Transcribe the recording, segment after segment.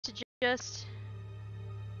just...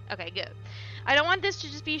 Okay, good. I don't want this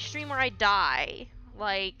to just be a stream where I die.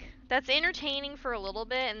 Like, that's entertaining for a little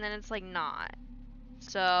bit, and then it's, like, not.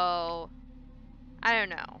 So, I don't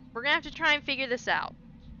know. We're gonna have to try and figure this out.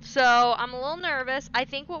 So, I'm a little nervous. I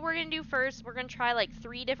think what we're gonna do first, we're gonna try, like,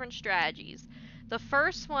 3 different strategies. The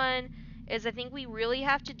first one is I think we really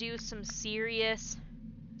have to do some serious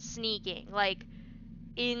sneaking. Like,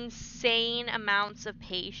 insane amounts of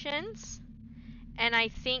patience. And I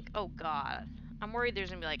think, oh god, I'm worried there's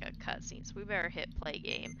gonna be like a cutscene, so we better hit play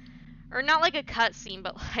game. Or not like a cutscene,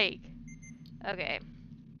 but like, okay.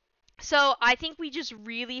 So I think we just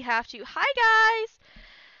really have to, hi guys!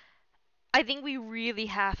 I think we really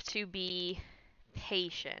have to be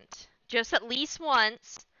patient. Just at least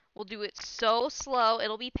once. We'll do it so slow,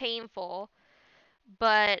 it'll be painful.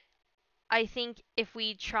 But I think if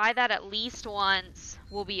we try that at least once,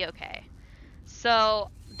 we'll be okay.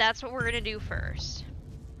 So that's what we're gonna do first.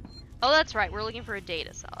 Oh, that's right, we're looking for a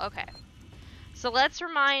data cell. Okay. So let's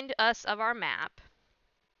remind us of our map.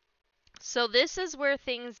 So this is where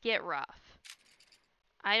things get rough.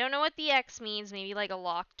 I don't know what the X means, maybe like a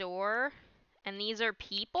locked door. And these are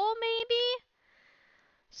people, maybe?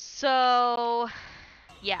 So,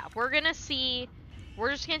 yeah, we're gonna see.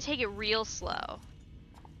 We're just gonna take it real slow.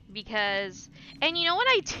 Because, and you know what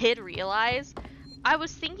I did realize? I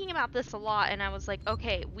was thinking about this a lot, and I was like,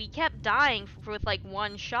 okay, we kept dying with like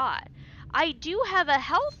one shot. I do have a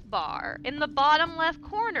health bar in the bottom left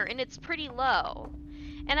corner, and it's pretty low.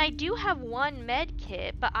 And I do have one med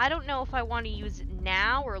kit, but I don't know if I want to use it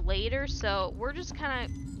now or later, so we're just kind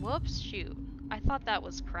of... Whoops, shoot. I thought that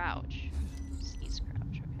was crouch. Seize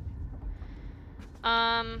crouch,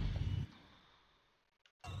 okay.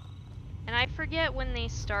 And I forget when they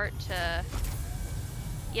start to...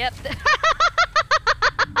 Yep.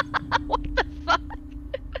 What the fuck?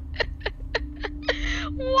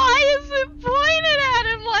 Why is it pointed at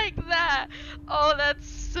him like that? Oh, that's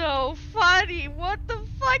so funny. What the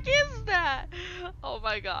fuck is that? Oh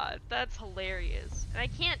my god, that's hilarious. And I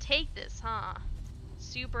can't take this, huh?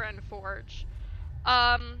 Super unforged.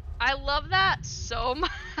 I love that so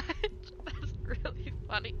much. That's really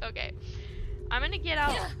funny. Okay. I'm gonna get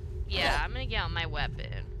out... Yeah, I'm gonna get out my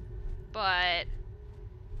weapon. But...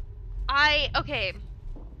 Okay.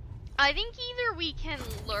 I think either we can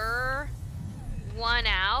lure one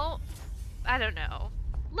out. I don't know.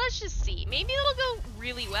 Let's just see. Maybe it'll go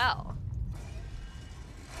really well.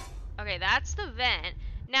 Okay, that's the vent.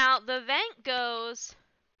 Now, the vent goes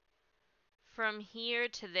from here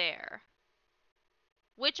to there.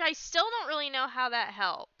 Which I still don't really know how that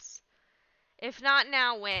helps. If not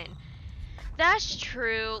now, when? That's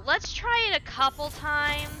true. Let's try it a couple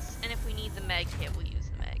times, and if we need the med kit, we'll use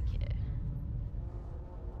the med kit.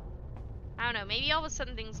 I don't know, maybe all of a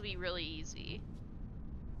sudden things will be really easy.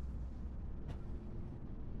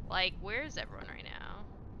 Like, where's everyone right now?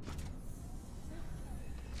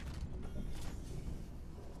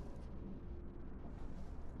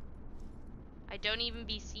 I don't even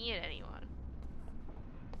be seeing anyone.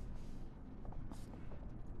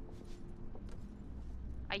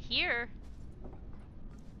 I hear.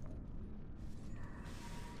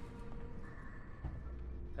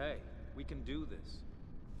 Hey, we can do this.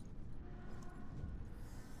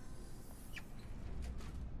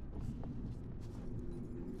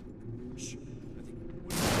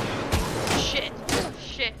 Shit.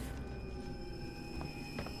 Shit.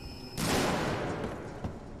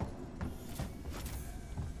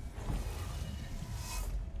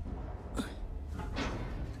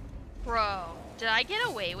 Bro, did I get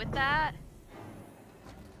away with that?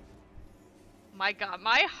 My god,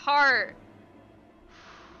 my heart.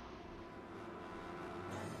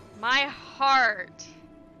 My heart.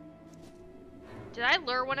 Did I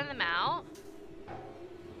lure one of them out?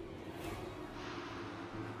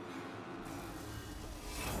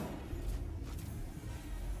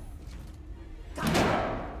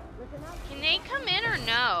 Can they come in or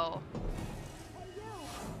no?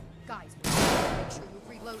 Guys, make sure you've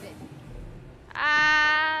reloaded.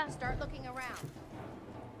 Start looking around.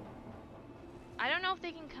 I don't know if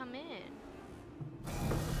they can come in.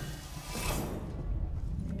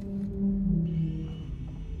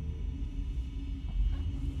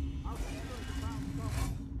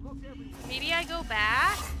 Maybe I go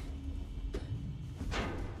back?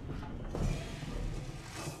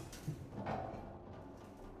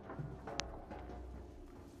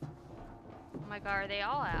 Oh my god, are they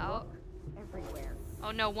all out? Everywhere.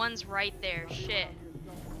 Oh no, one's right there. Shit.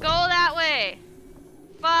 Go that way!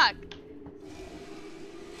 Fuck!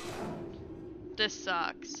 This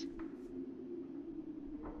sucks.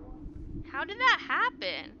 How did that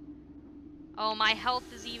happen? Oh, my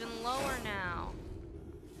health is even lower now.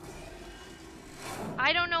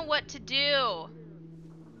 I don't know what to do.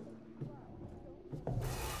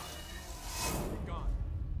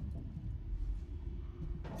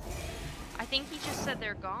 I think he just said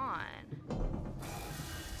they're gone.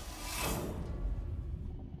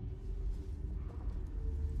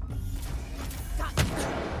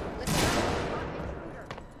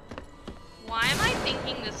 Why am I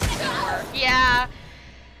thinking this is gonna work? Yeah.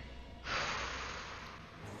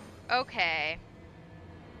 Okay.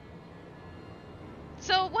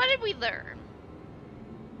 So what did we learn?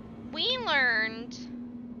 We learned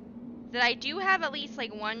that I do have at least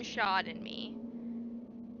like one shot in me.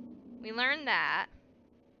 We learned that.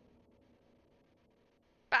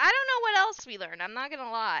 But I don't know what else we learned, I'm not gonna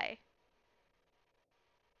lie.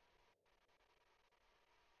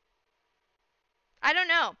 I don't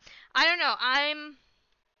know. I don't know.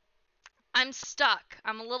 I'm stuck.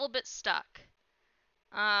 I'm a little bit stuck.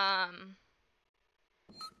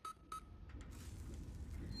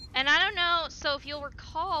 And I don't know, so if you'll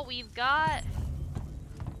recall, we've got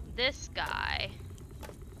this guy.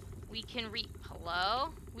 We can hello?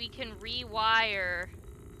 We can rewire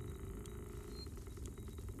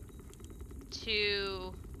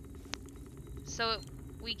to, so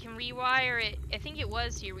we can rewire it, I think it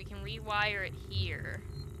was here, we can rewire it here.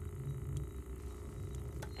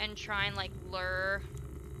 And try and like lure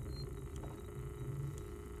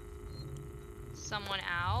someone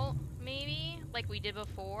out, maybe? Like we did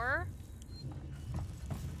before?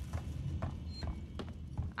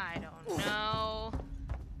 I don't know.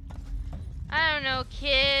 I don't know,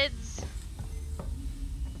 kids.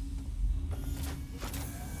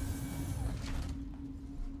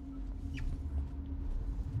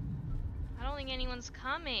 I don't think anyone's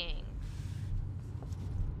coming.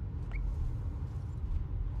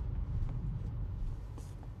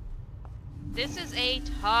 This is a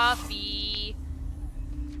toughie.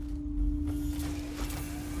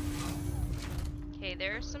 Okay,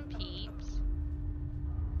 there's some peeps.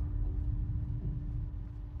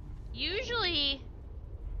 Usually...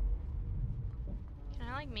 Can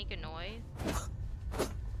I, like, make a noise?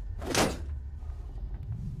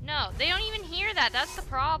 No, they don't even hear that. That's the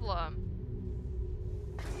problem.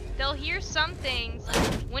 They'll hear some things.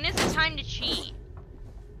 When is it time to cheat?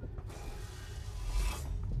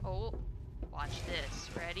 Oh, watch this.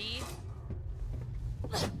 Ready?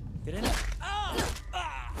 Get in.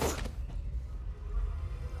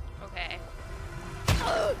 Okay.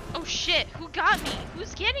 Oh shit, who got me?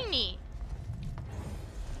 Who's getting me?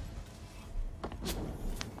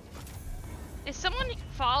 Is someone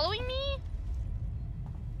following me?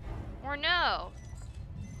 Or no?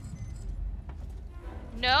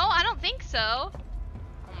 No, I don't think so.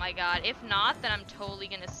 Oh my god, if not, then I'm totally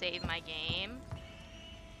gonna save my game.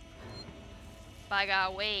 But I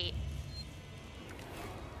gotta wait.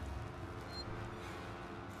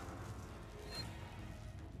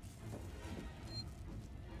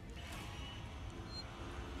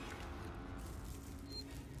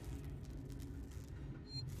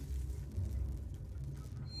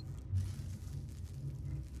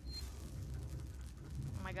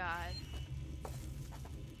 Oh my god.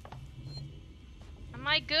 Am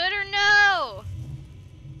I good or no?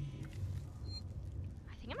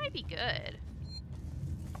 I think it might be good.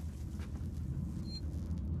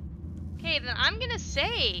 Okay, then I'm gonna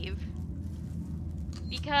save.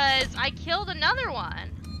 Because I killed another one.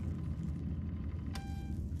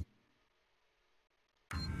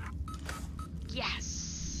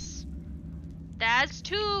 Yes! That's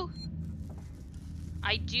 2.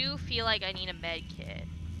 I do feel like I need a med kit.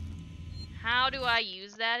 How do I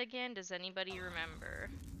use that again? Does anybody remember?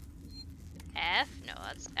 F? No,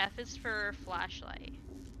 that's F is for flashlight.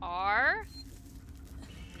 R?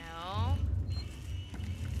 No.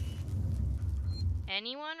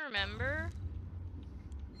 Anyone remember?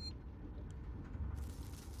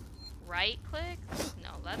 Right click?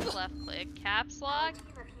 No, that's left click. Caps lock?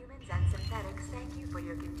 Team of humans and synthetics, thank you for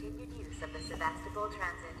your continued use of the Sevastopol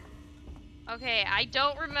Transit. Okay, I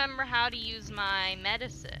don't remember how to use my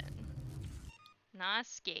medicine. Not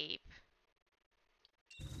escape.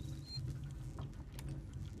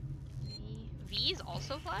 V is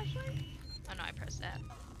also flashlight? Oh no, I pressed that.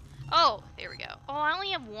 Oh, there we go. Oh, I only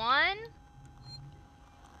have one?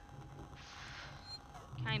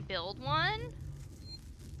 Can I build one?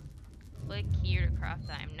 Click here to craft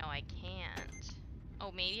time. No, I can't.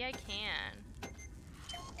 Oh, maybe I can.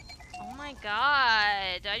 Oh my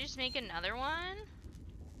god. Did I just make another one?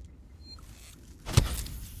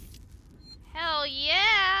 Hell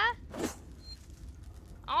yeah!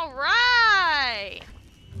 Alright!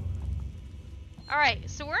 Alright,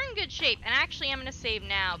 so we're in good shape. And actually, I'm gonna save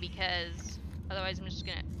now because otherwise I'm just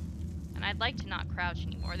gonna... And I'd like to not crouch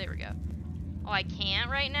anymore. There we go. Oh, I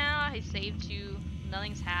can't right now? I saved to...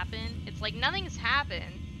 Nothing's happened. It's like nothing's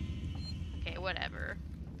happened. Okay, whatever.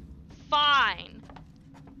 Fine.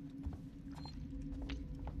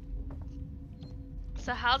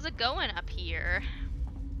 So how's it going up here?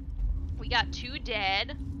 We got 2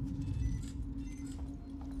 dead.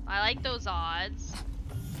 I like those odds.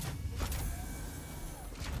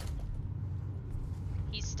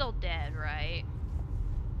 He's still dead, right?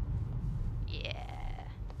 Yeah.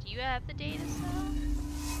 Do you have the data cell?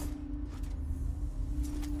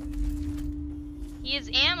 He has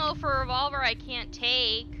ammo for a revolver I can't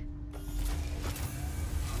take.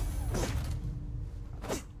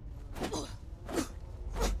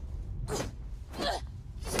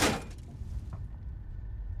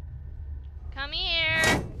 Come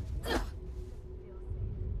here.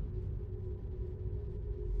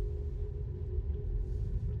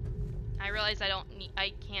 I realize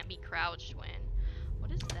I can't be crouched when.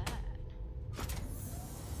 What is that?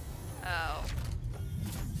 Oh.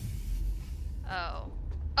 Oh.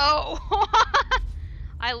 Oh!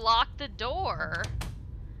 I locked the door.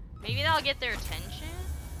 Maybe that'll get their attention?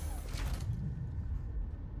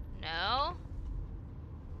 No?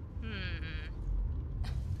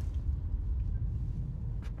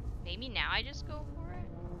 Maybe now I just go for it?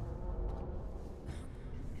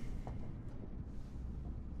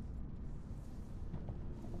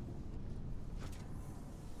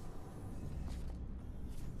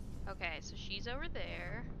 Okay, so she's over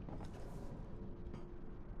there.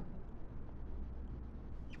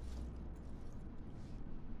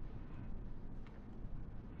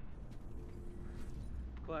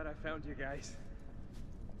 Glad I found you guys.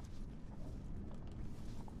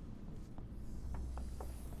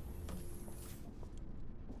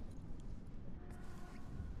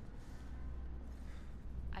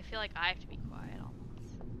 I feel like I have to be quiet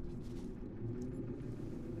almost.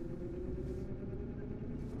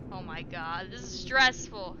 Oh my god, this is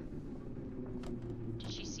stressful.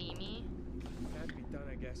 Did she see me? Had to be done,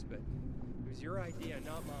 I guess, but it was your idea,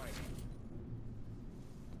 not mine.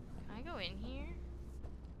 Can I go in here?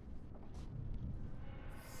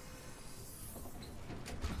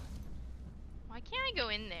 Why can't I go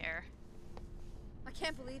in there? I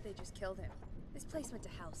can't believe they just killed him. This place went to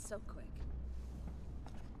hell so quick.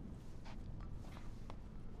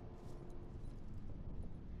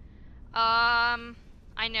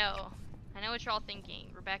 I know. I know what you're all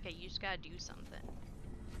thinking. Rebecca, you just gotta do something.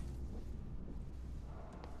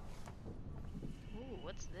 Ooh,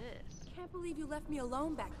 what's this? Can't believe you left me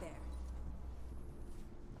alone back there.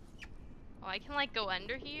 Oh, I can like go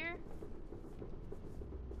under here?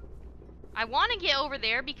 I want to get over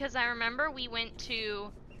there because I remember we went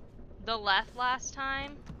to the left last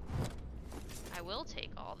time. I will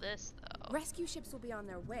take all this though. Rescue ships will be on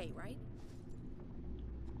their way, right?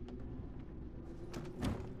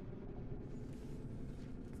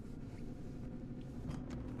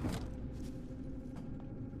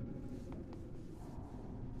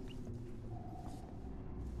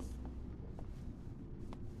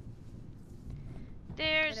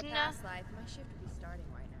 There's In a past life, my shift would be starting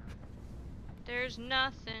right now. There's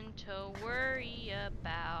nothing to worry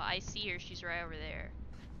about. I see her. She's right over there.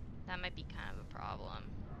 That might be kind of a problem.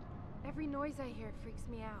 Every noise I hear freaks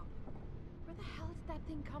me out. Where the hell did that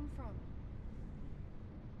thing come from?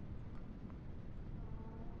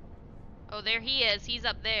 Oh, there he is. He's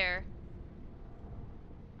up there.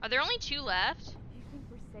 Are there only 2 left? You think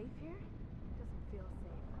we're safe here? Doesn't feel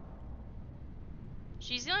safe.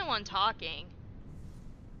 She's the only one talking.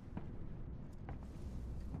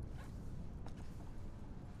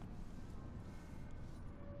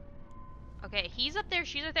 Okay, he's up there,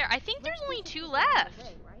 she's up there. I think there's only 2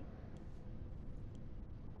 left.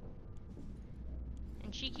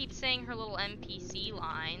 And she keeps saying her little NPC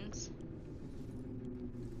lines.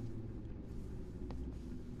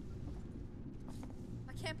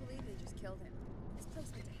 I can't believe they just killed him. This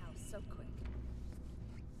place went to hell so quick.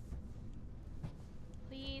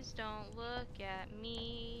 Please don't look at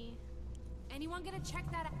me. Anyone gonna check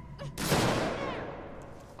that out?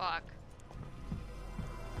 Fuck.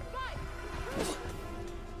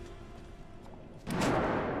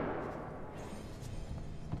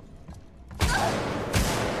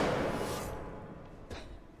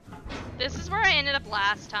 This is where I ended up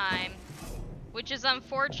last time, which is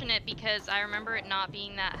unfortunate because I remember it not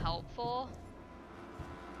being that helpful.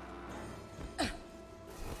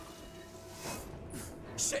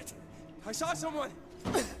 Shit! I saw someone!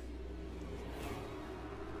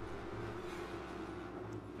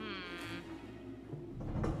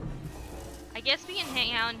 I guess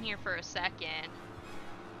down here for a second.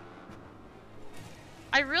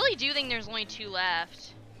 I really do think there's only 2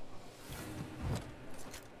 left.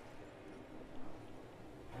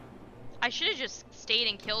 I should have just stayed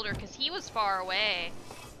and killed her because he was far away.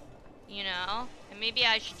 You know? And maybe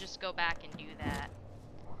I should just go back and do that.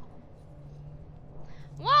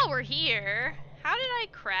 While we're here, how did I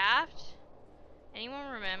craft?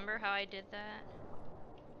 Anyone remember how I did that?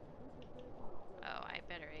 Oh, I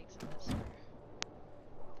better exit this door.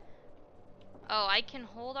 Oh, I can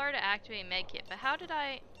hold R to activate medkit, but how did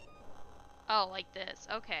I... Oh, like this.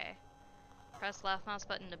 Okay. Press left mouse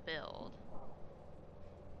button to build.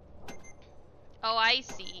 Oh, I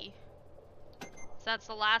see. So that's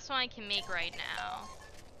the last one I can make right now.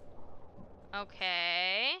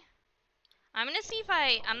 Okay. I'm gonna see if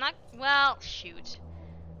I'm not... Well, shoot.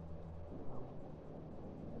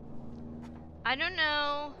 I don't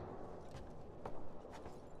know.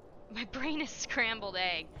 My brain is scrambled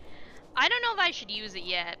egg. I don't know if I should use it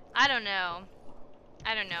yet. I don't know.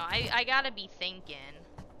 I gotta be thinking.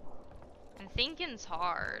 And thinking's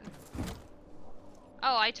hard.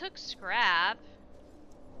 Oh, I took scrap.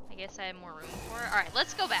 I guess I have more room for it. Alright,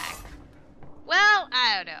 let's go back. Well,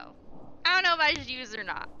 I don't know. I don't know if I should use it or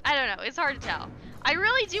not. I don't know. It's hard to tell. I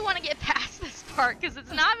really do want to get past this part because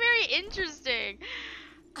it's not very interesting.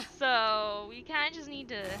 So, we kind of just need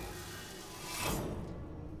to...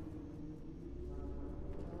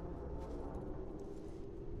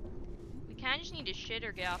 We kind of just need to shit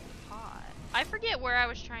or get off the pod. I forget where I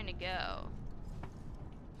was trying to go.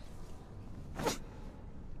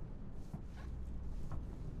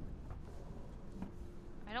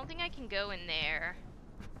 I don't think I can go in there.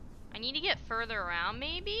 I need to get further around,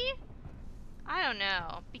 maybe? I don't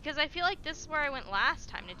know. Because I feel like this is where I went last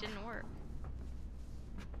time and it didn't work.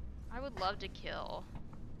 I would love to kill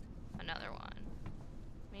another one.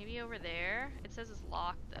 Maybe over there? It says it's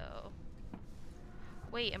locked, though.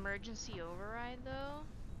 Wait, emergency override, though?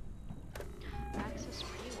 Access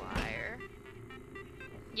rewire.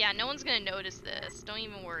 Yeah, no one's gonna notice this. Don't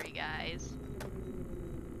even worry, guys.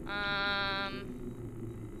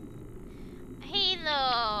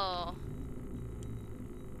 Halo!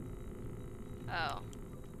 Oh.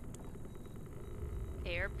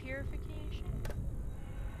 Air purification?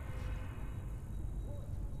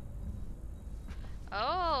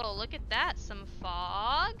 Oh, look at that. Some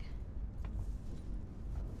fog.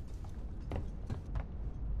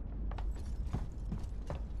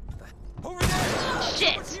 Over there!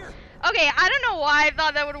 Shit! Over here! Okay, I don't know why I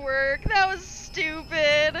thought that would work. That was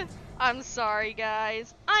stupid. I'm sorry,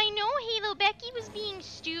 guys. I know Halo Becky was being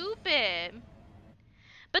stupid.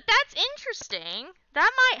 But that's interesting.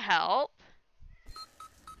 That might help.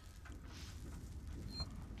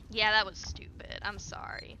 Yeah, that was stupid. I'm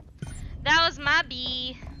sorry. That was my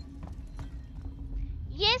B.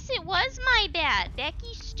 Yes, it was my bad.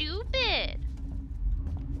 Becky's stupid.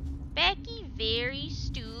 Becky very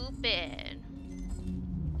stupid.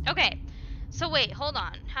 Okay, so wait, hold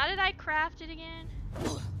on. How did I craft it again?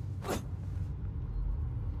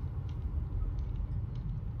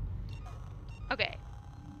 Okay.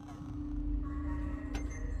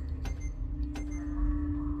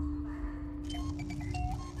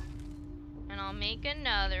 And I'll make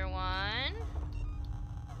another one.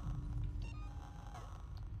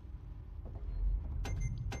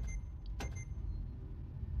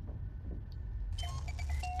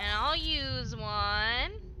 And I'll use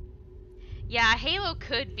one. Yeah, Halo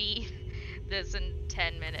could be this in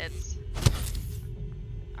 10 minutes.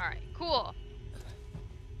 Alright, cool.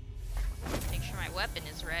 Make sure my weapon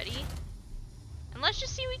is ready. And let's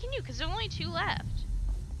just see what we can do, because there's only 2 left.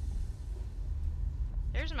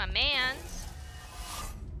 There's my mans.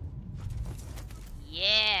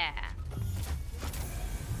 Yeah.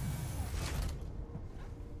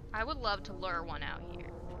 I would love to lure one out here.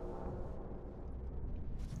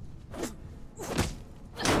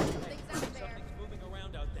 Something's moving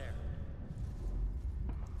around out there.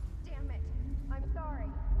 Damn it. I'm sorry.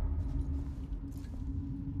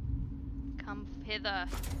 Come hither.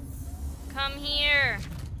 Come here.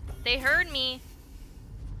 They heard me.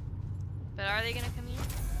 But are they gonna come here?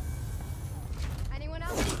 Anyone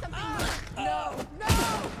else need something? No!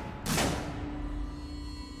 No!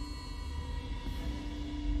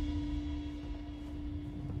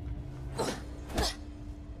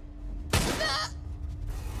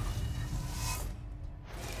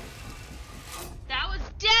 That was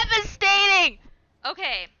devastating!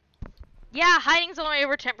 Okay. Yeah, hiding's the only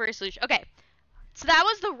ever temporary solution. Okay. So that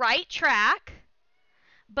was the right track.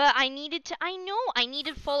 But I needed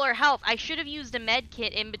fuller health. I should have used a med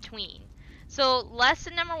kit in between. So,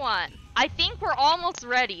 lesson number 1. I think we're almost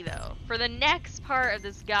ready, though, for the next part of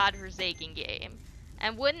this godforsaken game.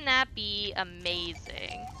 And wouldn't that be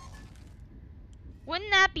amazing?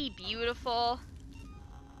 Wouldn't that be beautiful?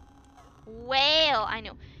 Well, I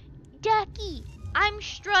know. Ducky, I'm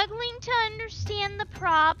struggling to understand the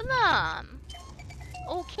problem.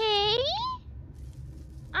 Okay?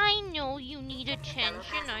 I know you need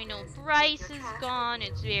attention. I know Bryce is gone.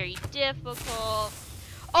 It's very difficult.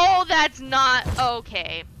 Oh, that's not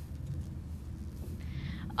okay.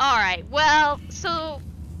 Alright, well, so,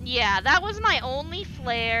 yeah, that was my only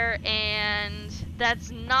flare, and that's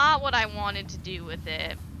not what I wanted to do with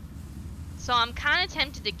it. So I'm kind of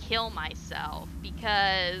tempted to kill myself,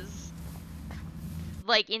 because,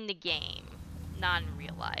 like, in the game, not in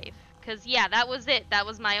real life. Because, yeah, that was it. That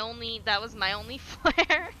was my only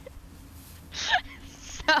flare.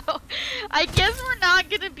 So, I guess we're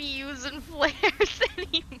not gonna be using flares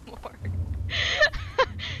anymore.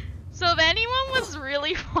 So if anyone was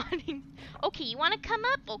really wanting... Okay, you want to come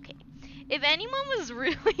up? Okay. If anyone was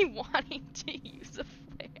really wanting to use a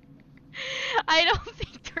flare, I don't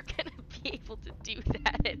think they're gonna be able to do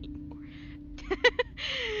that anymore.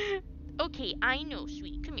 Okay, I know,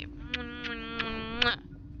 sweetie. Come here.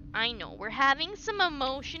 I know, we're having some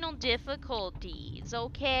emotional difficulties,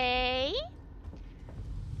 okay?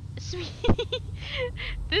 Sweetie,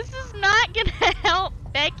 this is not gonna help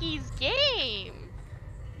Becky's game.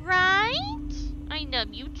 Right? I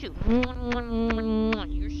love you too.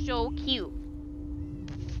 You're so cute.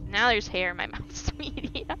 Now there's hair in my mouth,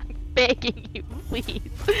 sweetie. I'm begging you, please.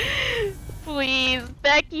 Please,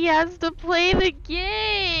 Becky has to play the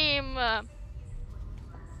game.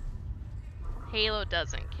 Halo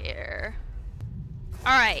doesn't care.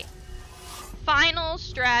 Alright. Final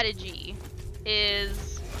strategy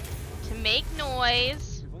is to make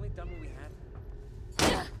noise. We've only done what we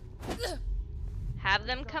had. Have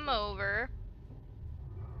them come over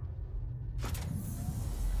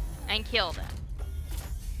and kill them.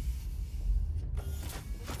 I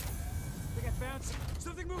think I found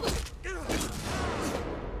something moving.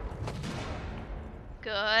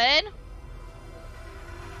 Good.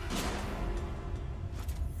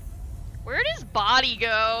 Where'd his body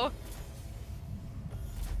go?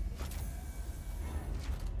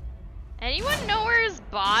 Anyone know where his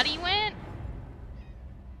body went?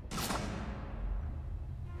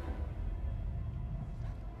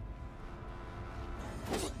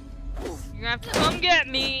 You're gonna have to come get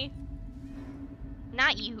me.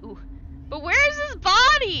 Not you. But where's his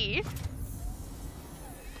body?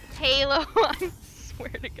 Halo, I swear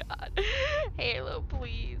to God. Halo,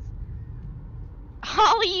 please.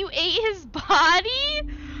 Holly, you ate his body?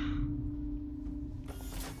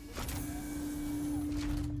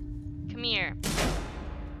 Come here.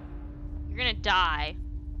 You're gonna die.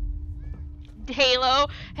 Halo,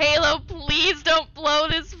 Halo, please don't blow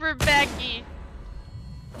this for Becky.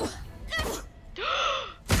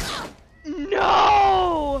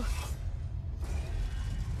 No!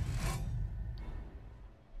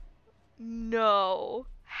 No.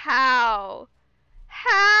 How?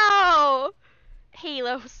 How?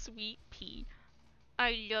 Halo, sweet pea.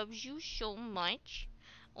 I love you so much.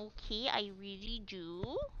 Okay, I really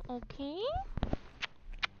do. Okay?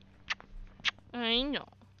 I know.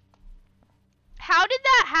 How did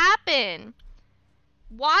that happen?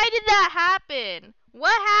 Why did that happen?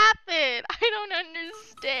 What happened? I don't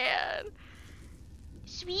understand.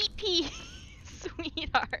 Sweet pea,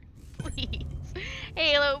 sweetheart, please.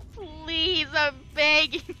 Halo, please, I'm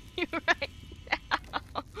begging you right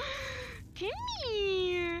now. Come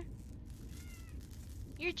here.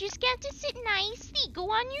 You're just going to sit nicely.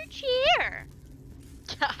 Go on your chair.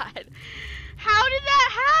 God, how did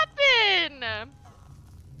that happen?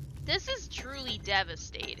 This is truly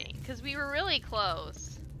devastating, because we were really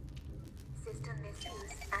close. System misuse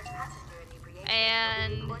and passenger inebriation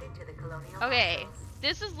And... will be reported to the Colonial Okay, Marshals.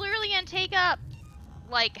 this is literally gonna take up,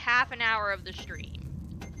 like, half an hour of the stream.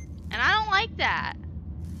 And I don't like that.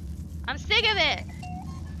 I'm sick of it.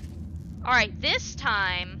 Alright, this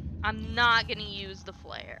time, I'm not gonna use the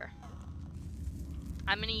flare.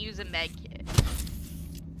 I'm gonna use a medkit.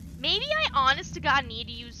 Maybe I honest to God need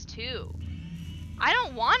to use 2. I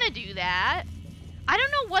don't want to do that. I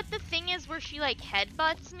don't know what the thing is where she, like,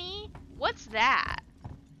 headbutts me. What's that?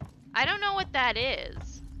 I don't know what that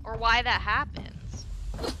is. Or why that happens.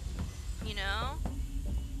 You know?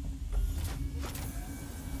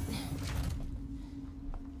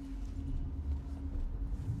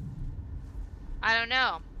 I don't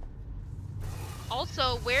know.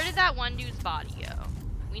 Also, where did that one dude's body go?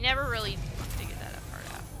 We never really figured that part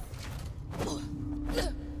out.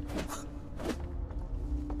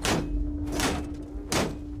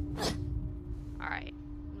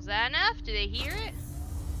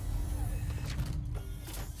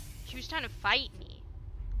 She was trying to fight me.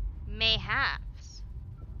 Mayhaps.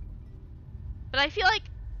 But I feel like,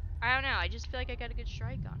 I don't know, I just feel like I got a good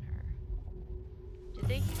strike on her. Did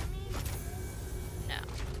they hear me? No.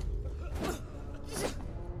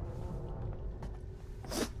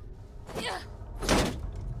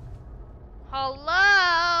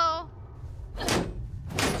 Hello?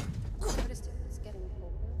 Noticed it was getting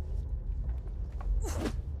colder.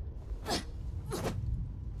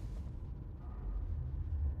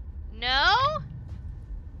 No?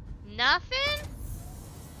 Nothing?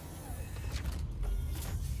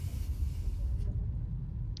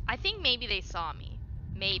 I think maybe they saw me.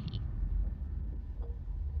 Maybe.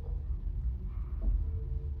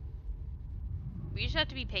 We just have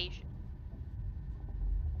to be patient.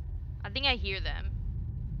 I think I hear them.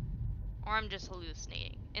 Or I'm just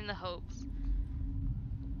hallucinating. In the hopes.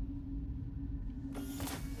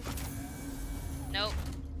 Nope.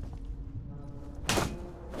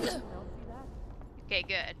 Okay,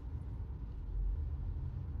 good.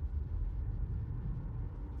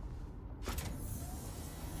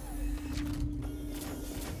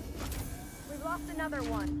 We've lost another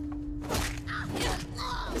one.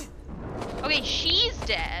 Okay, she's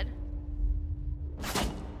dead.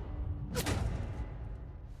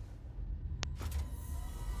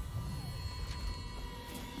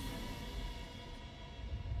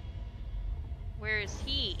 Where is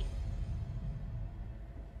he?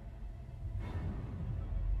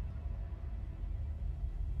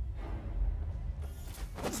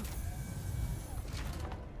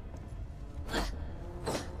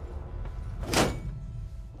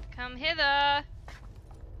 Come hither.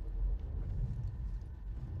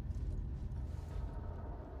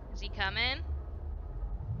 Is he coming?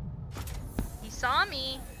 He saw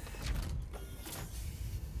me.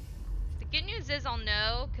 The good news is I'll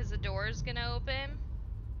know because the door is gonna open.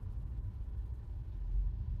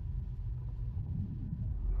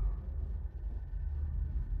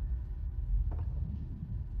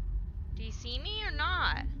 Do you see me or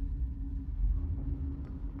not?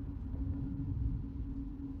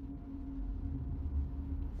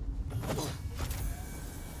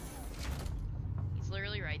 He's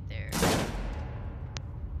literally right there.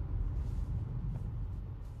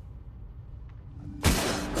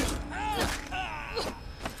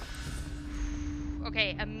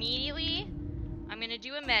 Okay, immediately I'm gonna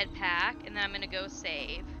do a med pack and then I'm gonna go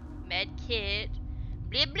save. Med kit.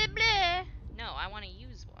 Blah blah blah. No, I wanna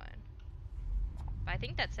use one. But I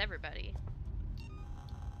think that's everybody.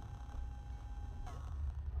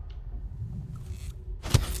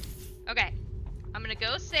 Okay, I'm gonna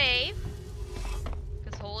go save.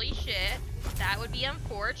 Cause holy shit, that would be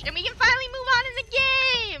unfortunate. And we can finally move on in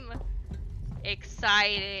the game!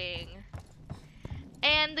 Exciting.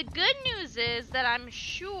 And the good news is that I'm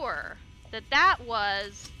sure that that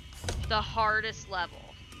was the hardest level,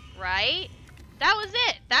 right? That was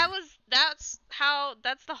it. That's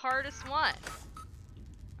the hardest one.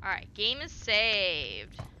 Alright, game is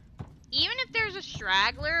saved. Even if there's a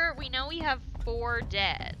straggler, we know we have 4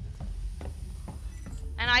 dead.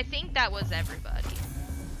 And I think that was everybody.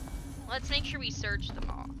 Let's make sure we search them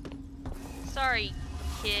all. Sorry,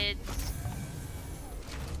 kids.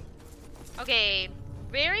 Okay,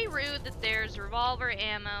 very rude that there's revolver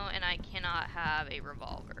ammo and I cannot have a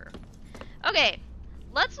revolver. Okay,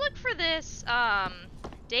 let's look for this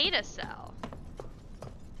data cell.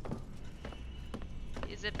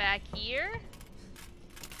 Is it back here?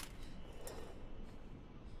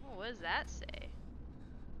 Oh, what does that say?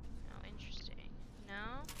 Oh, interesting.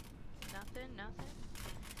 No? Nothing?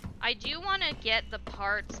 Nothing? I do want to get the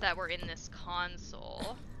parts that were in this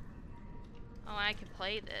console. Oh, I can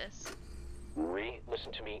play this. Marie,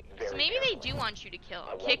 listen to me very So maybe carefully. they do want you to kill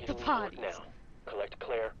I him. want Kick you the to leave bodies. work now. Collect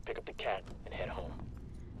Claire, pick up the cat, and head home.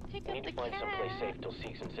 Pick We up need the to find someplace cat. safe till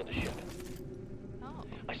Seegson sends a ship. Oh,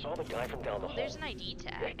 I saw the guy from down the hall. there's an ID I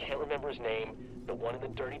tag. can't remember his name. The one in the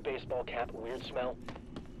dirty baseball cap, weird smell.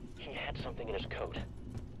 He had something in his coat.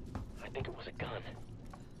 I think it was a gun.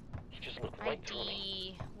 He just looked right through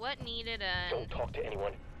me. ID. What needed a... Don't talk to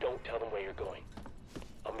anyone. Don't tell them where you're going.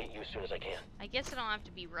 I'll meet you as soon as I can. I guess I don't have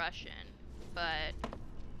to be Russian, but...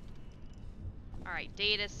 Alright,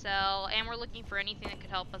 data cell. And we're looking for anything that could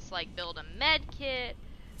help us, like, build a med kit.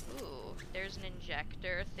 Ooh, there's an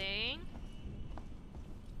injector thing.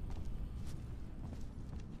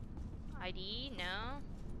 ID? No.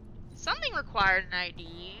 Something required an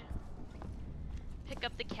ID. Pick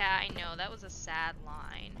up the cat. I know, that was a sad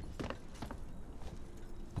line.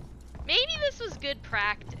 Maybe this was good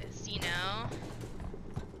practice, you know?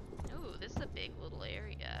 Ooh, this is a big little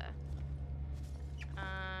area.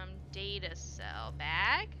 Data cell.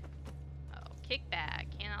 Bag? Oh, kick bag.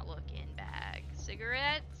 Cannot look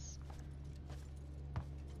cigarettes.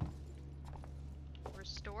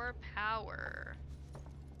 Restore power.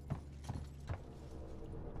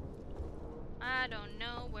 I don't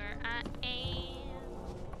know where I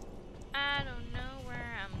am. I don't know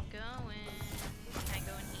where I'm going. Can I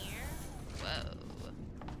go in here? Whoa.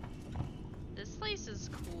 This place is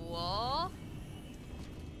cool.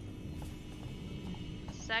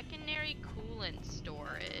 Secondary coolant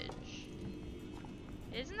storage.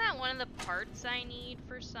 Isn't that one of the parts I need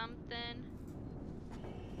for something?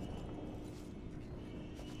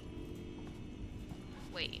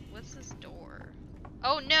 Wait, what's this door?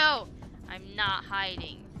 Oh no! I'm not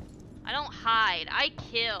hiding. I don't hide, I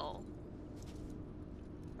kill.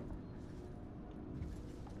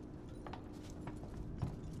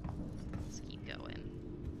 Let's keep going.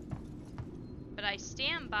 But I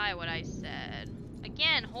stand by what I said.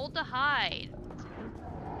 Again, hold to hide.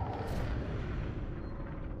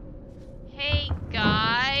 Hey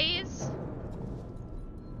guys.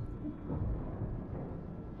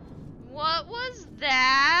 What was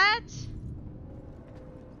that?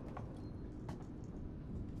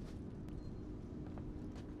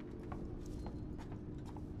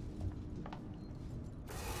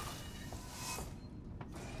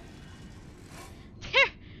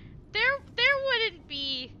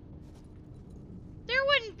 There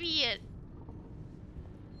wouldn't be it.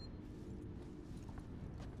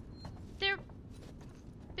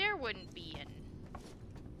 There wouldn't be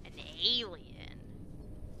an alien,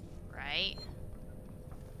 right?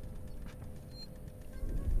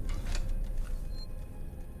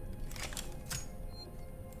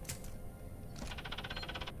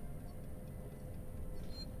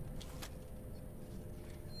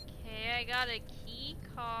 Okay, I got a key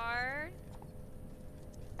card.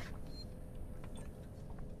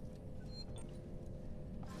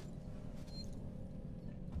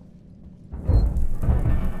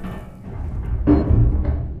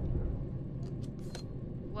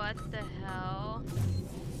 What the hell?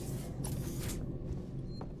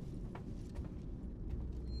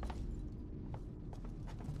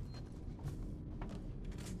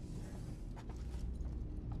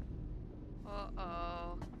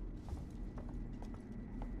 Uh-oh.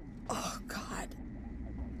 Oh, God.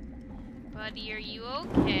 Buddy, are you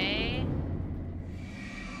okay?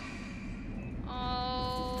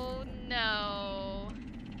 Oh, no.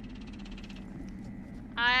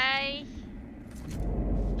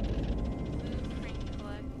 Blueprint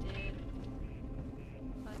collected.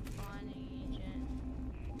 Blood bond agent.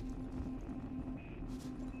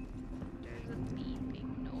 There's a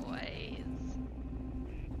beeping noise.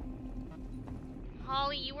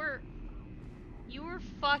 Holly, you were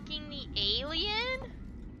fucking the alien?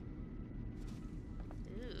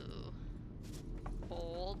 Ooh.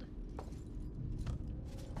 Bold.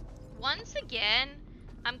 Once again,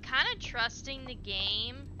 I'm kind of trusting the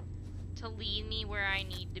game to lead me where I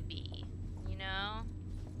need to be, you know?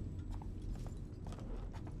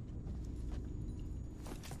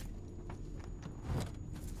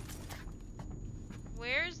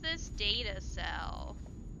 Where's this data cell?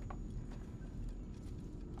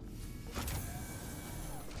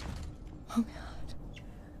 Oh God.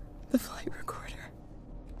 The flight recorder.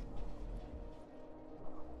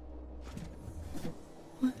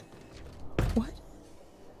 What? What?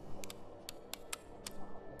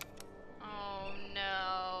 Oh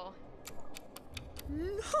no.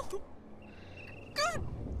 No! God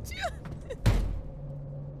damn it!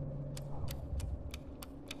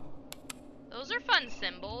 Those are fun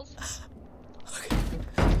symbols. Okay.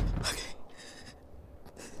 Okay.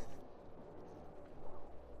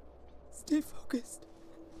 Stay focused.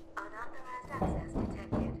 Unauthorized access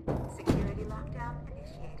detected. Security lockdown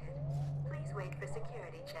initiated. Please wait for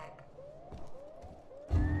security check.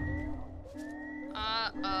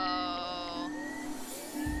 Uh-oh.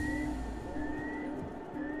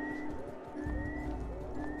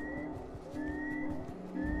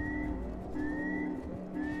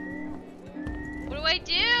 What do I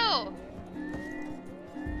do?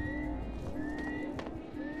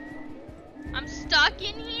 I'm stuck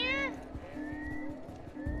in here?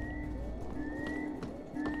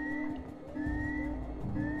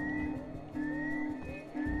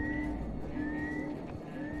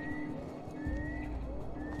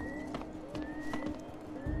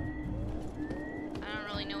 I don't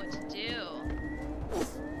really know what to do.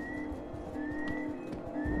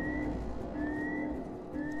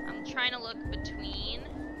 I'm trying to look between.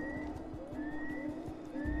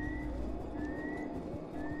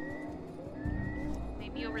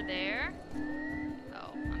 Maybe over there?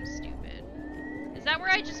 Oh, I'm stupid. Is that where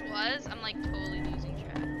I just was? I'm like totally losing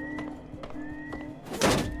track.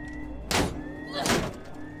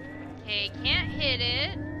 get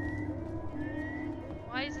it.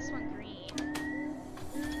 Why is this one green?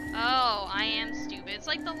 Oh, I am stupid. It's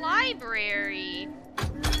like the library.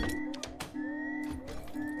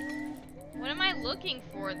 What am I looking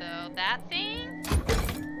for, though? That thing?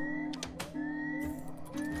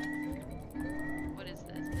 What is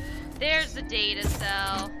this? There's the data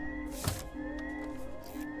cell.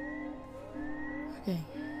 Okay.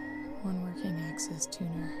 One working access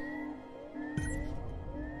tuner.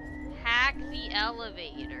 Hack the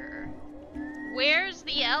elevator. Where's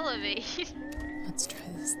the elevator? Let's try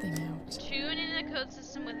this thing out. Tune in the code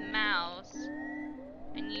system with mouse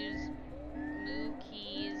and use move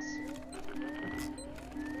keys.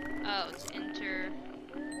 Oh, to enter.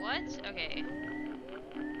 What? Okay.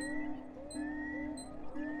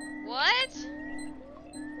 What?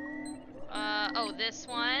 Oh, this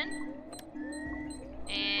one.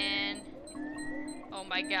 And oh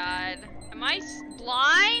my god. Am I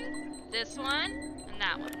blind? This one and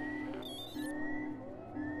that one.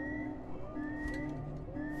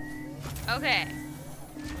 Okay.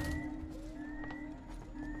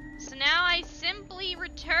 So now I simply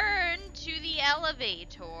return to the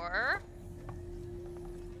elevator.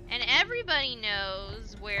 And everybody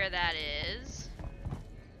knows where that is.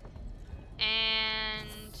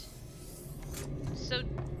 And so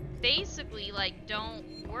basically, like,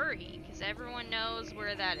 don't worry, because everyone knows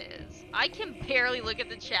where that is. I can barely look at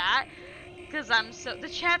the chat, because the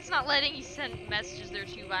chat's not letting you send messages, they're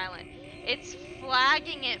too violent. It's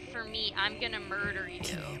flagging it for me. I'm gonna murder you.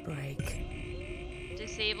 Give me a break.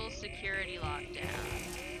 Disable security lockdown.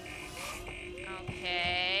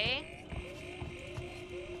 Okay.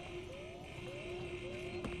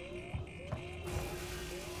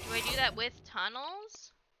 Do I do that with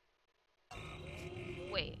tunnels?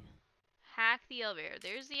 Wait. Hack the elevator.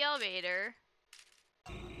 There's the elevator.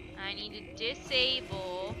 I need to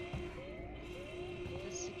disable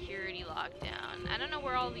the security lockdown. I don't know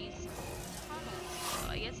where all these tunnels go.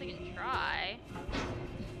 I guess I can try.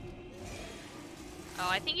 Oh,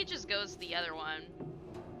 I think it just goes to the other one.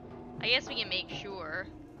 I guess we can make sure.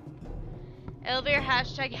 Elevator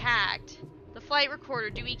hashtag hacked. The flight recorder,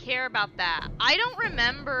 do we care about that? I don't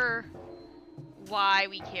remember why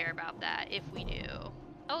we care about that, if we do.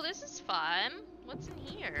 Oh, this is fun. What's in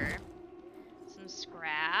here? Some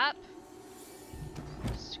scrap.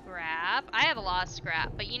 Scrap. I have a lot of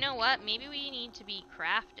scrap, but you know what? Maybe we need to be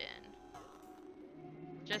crafting.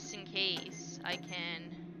 Just in case I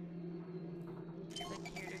can...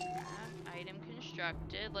 Click here to craft. Item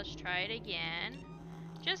constructed. Let's try it again.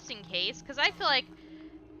 Just in case, because I feel like,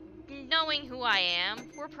 knowing who I am,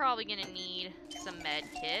 we're probably gonna need some med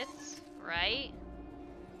kits, right?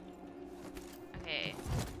 Okay.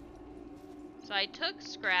 So I took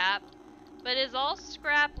scrap, but is all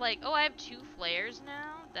scrap like, oh, I have 2 flares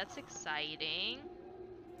now? That's exciting.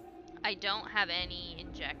 I don't have any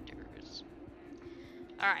injectors.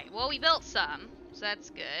 Alright, well, we built some, so that's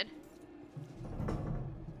good.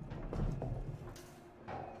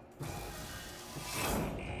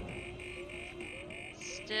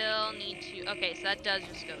 Still need to... Okay, so that does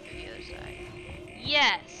just go through the other side.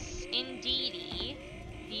 Yes, indeedy.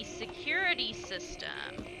 The security system.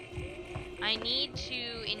 I need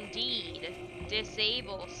to, indeed,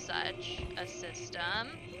 disable such a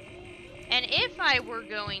system. And if I were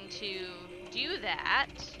going to do that...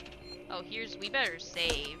 Oh, here's... We better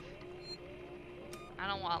save. I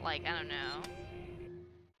don't want, like, I don't know.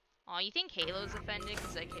 Aw, you think Halo's offended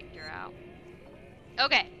because I kicked her out?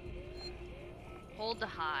 Okay. Hold to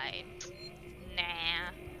hide.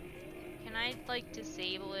 Nah. Can I, like,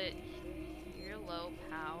 disable it? Here, low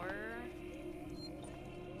power.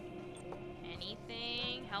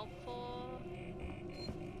 Anything helpful?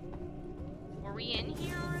 Were we in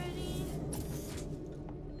here already?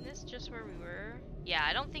 Isn't this just where we were? Yeah,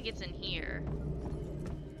 I don't think it's in here.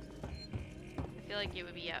 I feel like it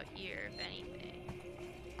would be out here, if anything.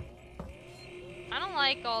 I don't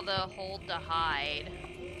like all the hold to hide.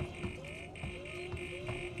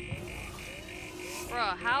 Bro,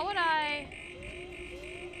 how would I...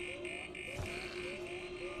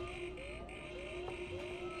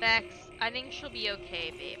 Bex, I think she'll be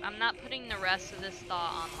okay, babe. I'm not putting the rest of this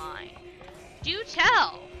thought online. Do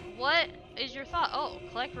tell! What is your thought? Oh,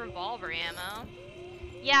 collect revolver ammo.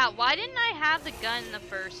 Yeah, why didn't I have the gun in the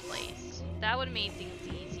first place? That would have made things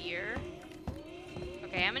easier.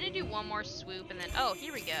 Okay, I'm gonna do one more swoop and then... Oh,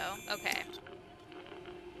 here we go. Okay.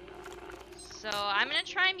 So, I'm gonna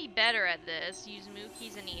try and be better at this. Use move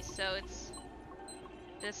keys and E. So, it's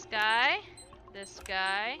this guy,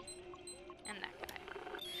 and that guy.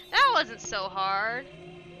 That wasn't so hard.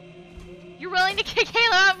 You're willing to kick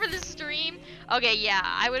Halo out for the stream? Okay, yeah,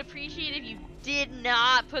 I would appreciate if you did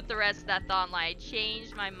not put the rest of that thought in line. I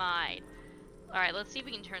changed my mind. Alright, let's see if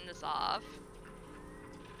we can turn this off.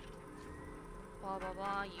 Blah blah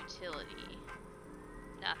blah, utility.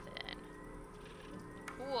 Nothing.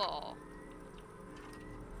 Cool.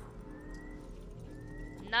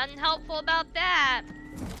 Nothing helpful about that.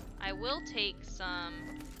 I will take some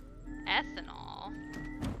ethanol.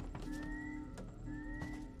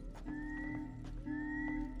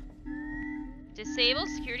 Disable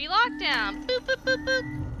security lockdown. Boop boop boop boop.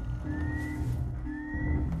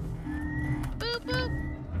 Boop boop.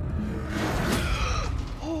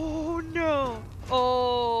 Oh no.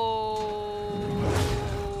 Oh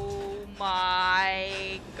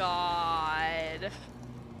my god.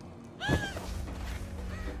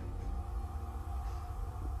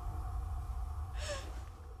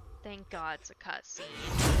 Thank God it's a cutscene.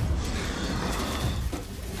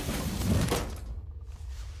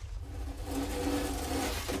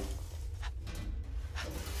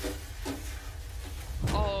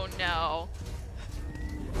 Oh no.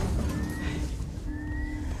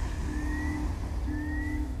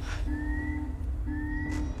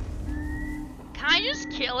 Can I just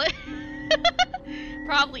kill it?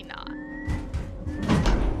 Probably not.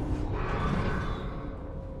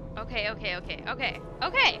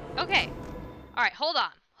 Okay. Alright, hold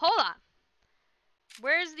on.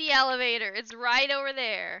 Where's the elevator? It's right over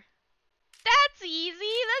there. That's easy.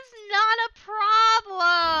 That's not a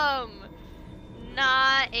problem.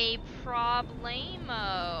 Not a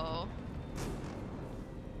problemo.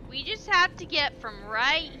 We just have to get from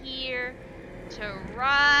right here to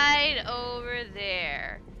right over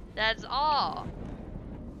there. That's all.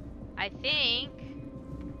 I think.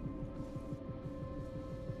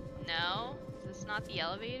 No? Is this not the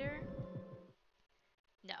elevator?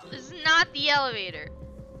 No, this is not the elevator.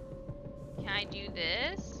 Can I do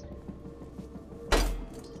this?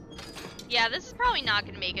 Yeah, this is probably not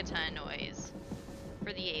gonna make a ton of noise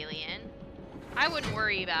for the alien. I wouldn't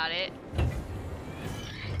worry about it.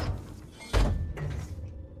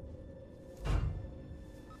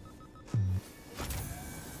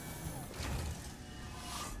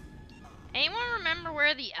 Anyone remember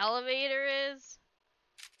where the elevator is?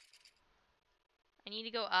 I need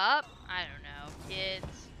to go up? I don't know.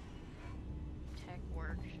 Kids. Tech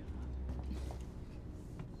workshop.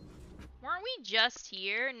 Weren't we just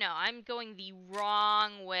here? No, I'm going the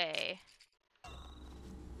wrong way.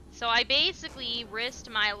 So I basically risked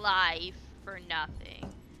my life for nothing.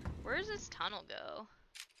 Where does this tunnel go?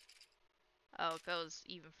 Oh, it goes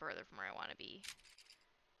even further from where I want to be.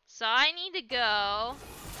 So I need to go...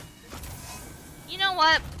 You know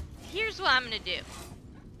what? Here's what I'm gonna do.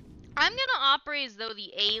 I'm gonna operate as though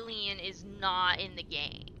the alien is not in the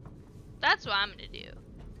game. That's what I'm gonna do.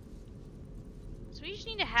 So we just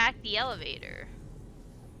need to hack the elevator.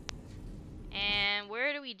 And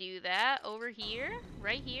where do we do that? Over here?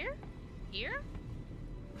 Right here? Here?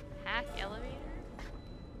 Hack elevator?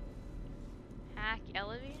 Hack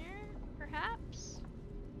elevator, perhaps?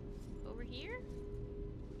 Over here?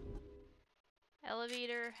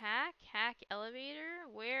 Elevator hack? Hack elevator?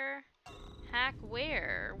 Where? Hack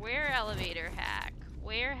where? Where elevator hack?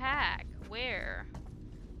 Where hack? Where?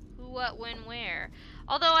 Who, what, when, where?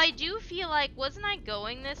 Although I do feel like, wasn't I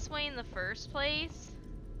going this way in the first place?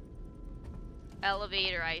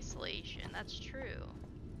 Elevator isolation. That's true.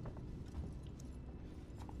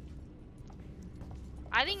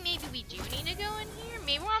 I think maybe we do need to go in here.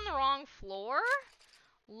 Maybe we're on the wrong floor?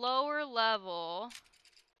 Lower level.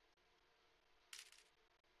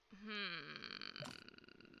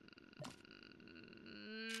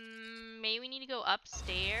 Maybe we need to go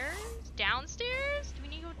upstairs? Downstairs? Do we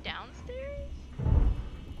need to go downstairs?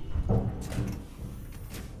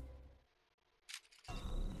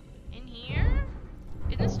 In here?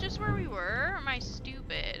 Isn't this just where we were? Or am I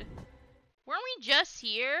stupid? Weren't we just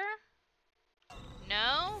here?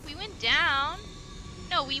 No? We went down.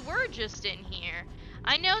 No, we were just in here.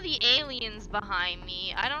 I know the alien's behind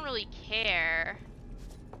me. I don't really care.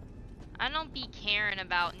 I don't be caring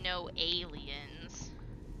about no aliens.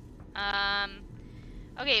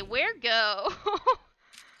 Okay, where go?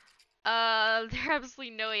 There are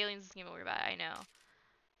absolutely no aliens in this game to worry about, I know.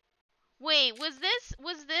 Wait, was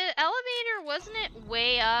the elevator, wasn't it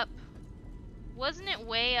way up? Wasn't it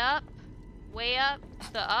way up? Way up?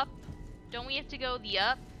 The up? Don't we have to go the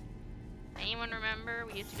up? Anyone remember?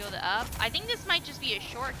 We have to go the up? I think this might just be a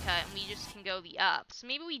shortcut and we just can go the up. So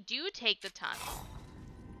maybe we do take the tunnel.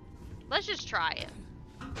 Let's just try it.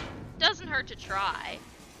 Doesn't hurt to try.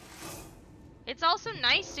 It's also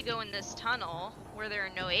nice to go in this tunnel where there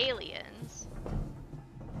are no aliens.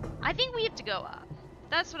 I think we have to go up.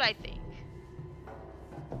 That's what I think.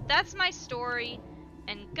 that's my story,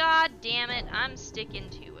 and god damn it, I'm sticking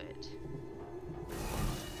to it.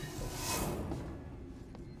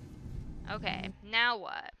 Okay, now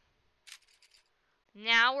what?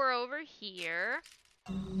 Now we're over here,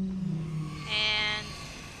 and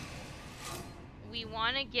we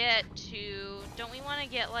want to get to, don't we want to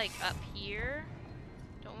get like up here?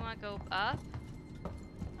 Don't we want to go up?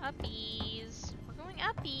 Uppies. We're going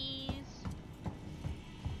uppies.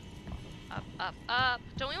 Up, up, up.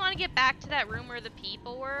 Don't we want to get back to that room where the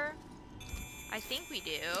people were? I think we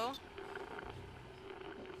do.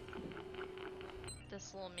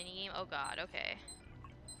 This little mini game. Oh god, okay.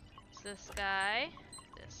 It's this guy.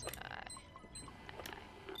 This guy. That guy.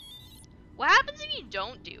 What happens if you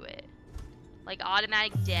don't do it? Like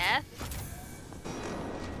automatic death?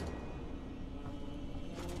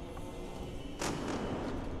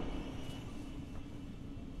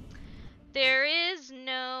 There is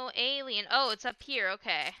no alien. Oh, it's up here.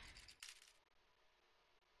 Okay.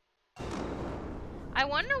 I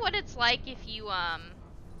wonder what it's like if you,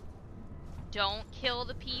 don't kill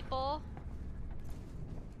the people.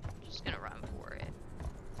 I'm just gonna run for it.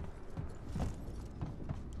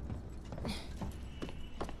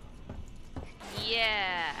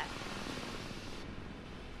 Yeah.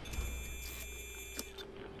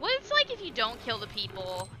 What it's like if you don't kill the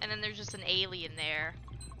people and then there's just an alien there.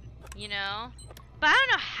 You know? But I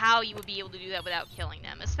don't know how you would be able to do that without killing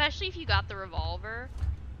them. Especially if you got the revolver.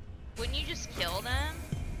 Wouldn't you just kill them?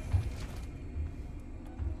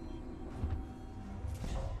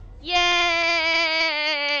 Yay!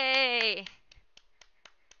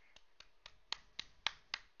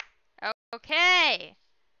 Okay.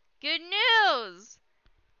 Good news!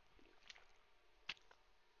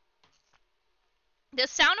 The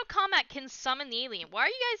sound of combat can summon the alien. Why are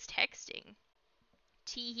you guys texting?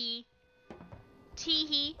 Teehee.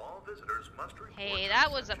 Teehee. Hey,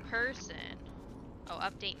 that was a person. Oh,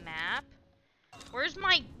 update map. Where's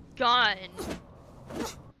my gun?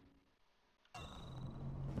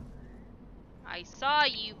 I saw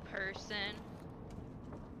you, person.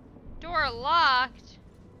 Door locked.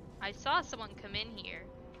 I saw someone come in here.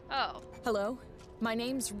 Oh. Hello? My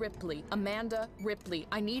name's Ripley. Amanda Ripley.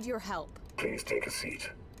 I need your help. Please take a seat.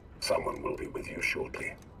 Someone will be with you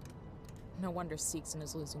shortly. No wonder Seegson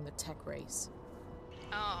is losing the tech race.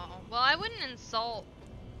 Oh, well, I wouldn't insult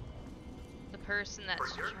the person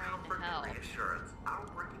that's trying to help. For your comfort and reassurance, our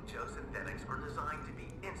Working Joe synthetics are designed to be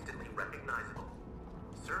instantly recognizable.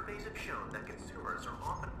 Surveys have shown that consumers are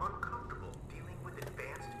often uncomfortable dealing with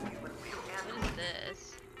advanced human real androids. What is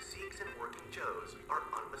this? Seegson Working Joes are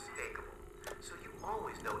unmistakable, so you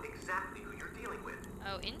always know exactly who you're dealing with.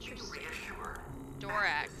 Oh, interesting. Be reassured. Door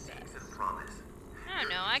access. Promise. I don't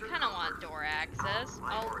know, I kind of want door access.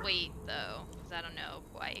 I'll wait, though, because I don't know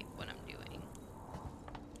quite what I'm doing.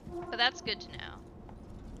 But that's good to know.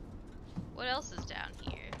 What else is down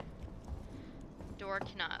here? Door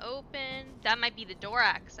cannot open. That might be the door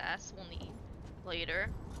access we'll need later.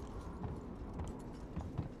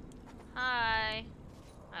 Hi.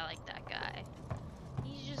 I like that guy.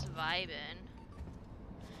 He's just vibing.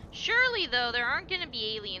 Surely, though, there aren't going to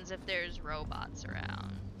be aliens if there's robots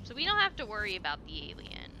around. So we don't have to worry about the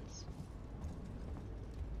aliens.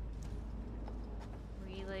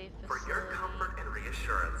 Relay facility. For your comfort and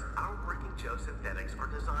reassurance, our Working Joe synthetics are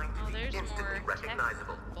designed to be instantly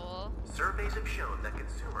recognizable. Technical. Surveys have shown that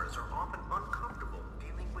consumers are often uncomfortable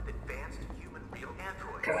dealing with advanced human real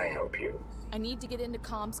androids. Can I help you? I need to get into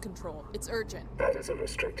comms control. It's urgent. That is a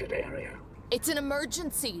restricted area. It's an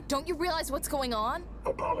emergency! Don't you realize what's going on?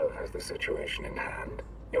 Apollo has the situation in hand.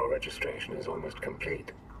 Your registration is almost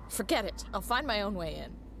complete. Forget it. I'll find my own way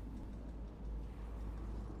in.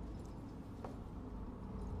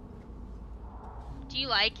 Do you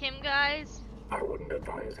like him, guys? I wouldn't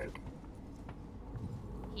advise it.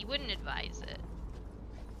 He wouldn't advise it.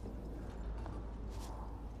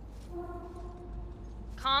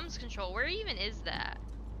 Comms control, where even is that?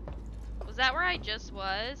 Was that where I just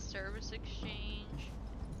was? Service exchange?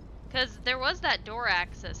 Because there was that door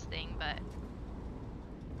access thing, but...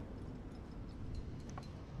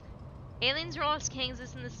 Aliens or Lost Kings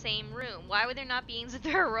is in the same room. Why would there not be aliens if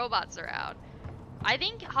there are robots around? I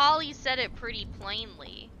think Holly said it pretty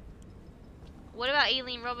plainly. What about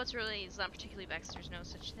alien robots really? It's not particularly vexed. There's no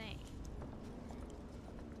such thing.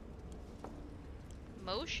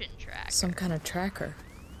 Motion tracker. Some kind of tracker.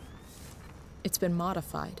 It's been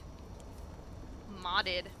modified.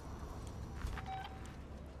 Modded.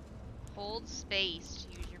 Hold space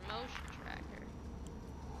to use your motion tracker.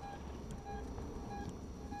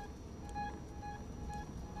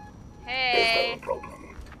 Hey. Is there a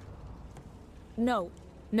problem? No.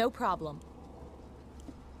 No problem.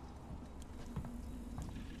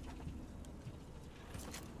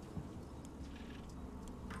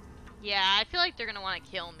 Yeah, I feel like they're gonna want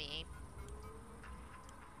to kill me.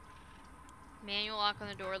 Manual lock on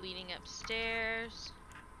the door leading upstairs.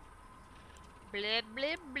 Bleh,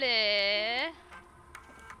 bleh, bleh.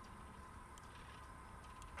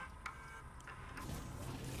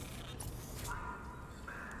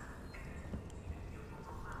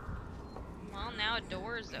 Well, now a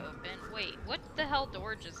door's open. Wait, what the hell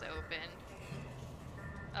door just opened?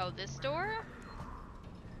 Oh, this door?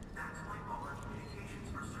 That's why all our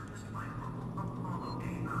communications are serviced by Apollo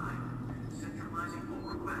AI, centralizing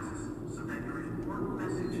all requests so that your important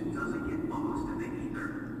message doesn't get lost in the ether.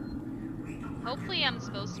 We don't Hopefully I'm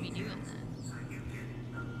supposed to be doing this. so you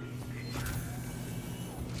get the big picture.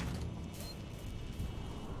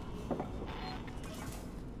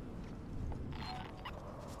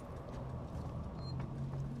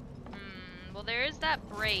 Well, there is that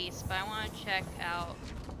brace, but I want to check out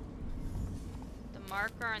the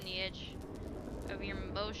marker on the edge of your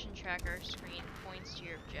motion tracker screen points to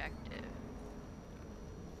your objective.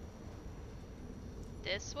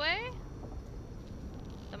 This way?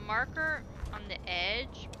 The marker on the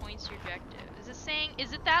edge points to your objective. Is it saying,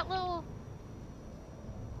 is it that little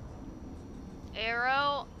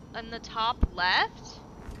arrow on the top left?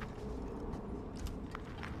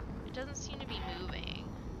 It doesn't seem to be moving.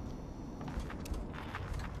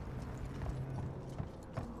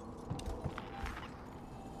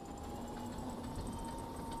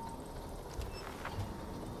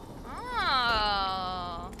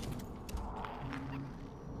 Oh.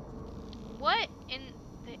 What in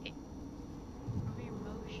the your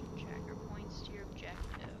motion tracker points to your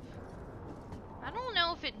objective? I don't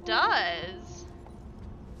know if it does.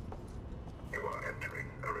 You are entering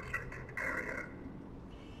a restricted area.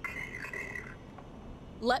 Please leave.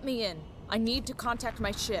 Let me in. I need to contact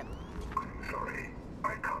my ship. Sorry,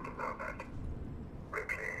 I can't allow that.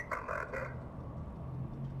 Ripley, Amanda.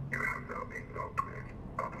 You have now been locked with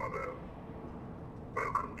Apollo.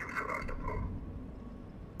 Welcome to Sevastopol.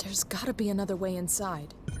 There's gotta be another way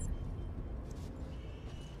inside.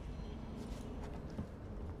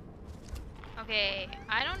 Okay,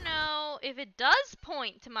 I don't know if it does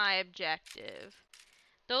point to my objective.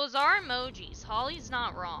 Those are emojis. Holly's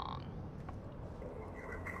not wrong.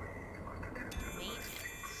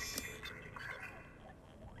 Maintenance.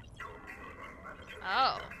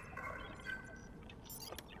 Oh.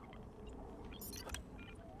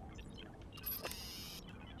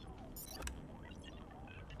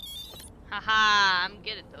 Haha, I'm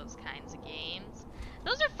good at those kinds of games.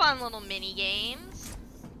 Those are fun little mini games.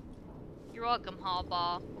 You're welcome,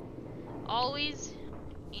 Hallball. Always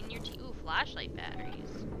in your ooh, flashlight batteries.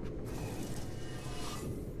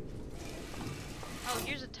 Oh,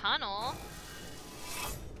 here's a tunnel.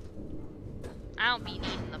 I don't be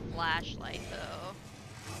needing the flashlight though.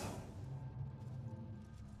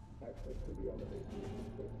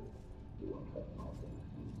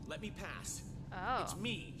 Let me pass. Oh. It's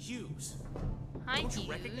me, Hughes. Hi, Don't you Hughes.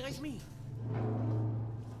 recognize me?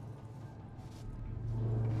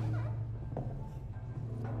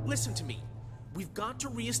 Listen to me. We've got to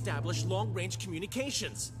re-establish long-range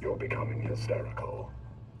communications. You're becoming hysterical.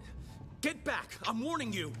 Get back! I'm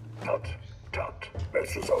warning you! Tut, tut.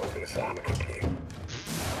 Let's resolve this amicably.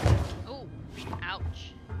 Oh,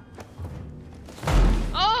 ouch.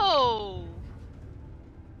 Oh!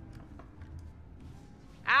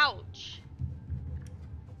 Ouch.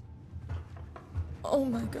 Oh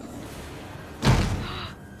my god.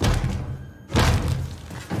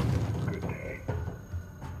 Good day.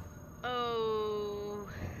 Oh.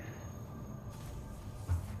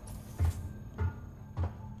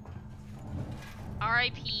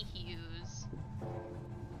 R.I.P. Hughes.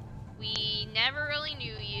 We never really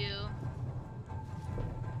knew you.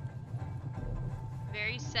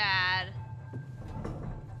 Very sad.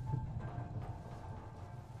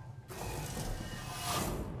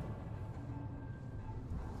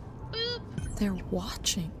 Boop. They're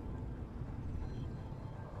watching.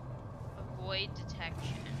 Avoid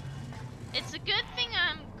detection. It's a good thing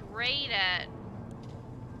I'm great at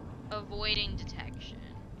avoiding detection.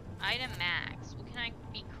 Item max. Well, can I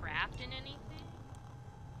be crafting anything?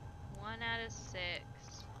 1 out of 6.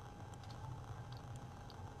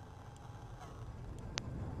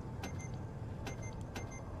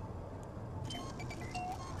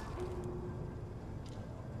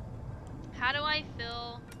 How do I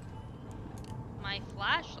fill my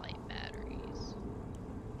flashlight batteries?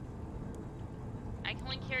 I can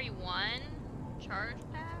only carry 1 charge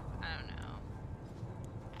pack? I don't know.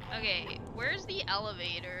 Okay, where's the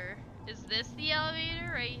elevator? Is this the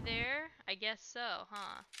elevator right there? I guess so,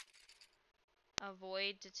 huh?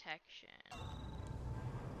 Avoid detection.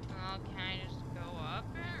 Oh, can I just go up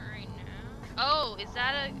it right Oh, is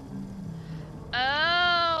that a...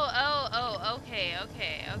 Oh, okay,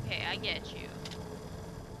 I get you.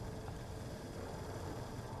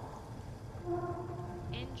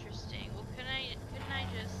 Interesting. Well, couldn't I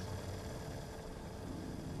just...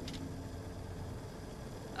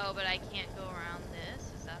 Oh, but I can't go around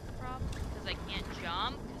this? Is that the problem? Because I can't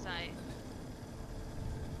jump? Because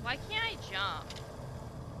Why can't I jump?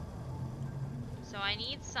 So I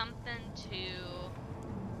need something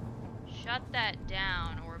to shut that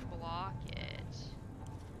down or block it.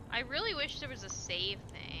 I really wish there was a save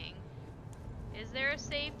thing. Is there a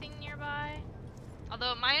save thing nearby?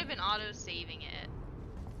 Although it might have been auto-saving it.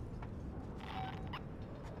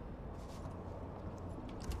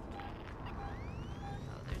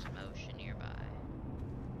 Oh, there's motion nearby.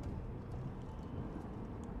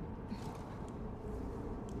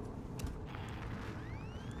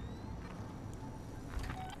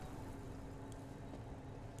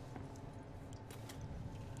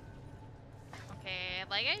 Okay,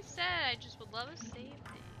 like I said, I just would love a save thing.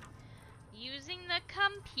 Using the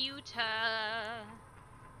computer.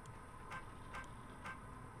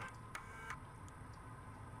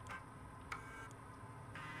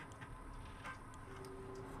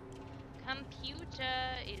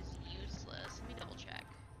 Computer is useless. Let me double check.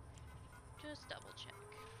 Just double check.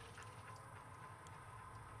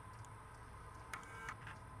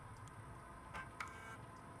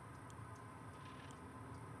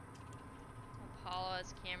 Apollo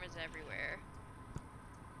has cameras everywhere.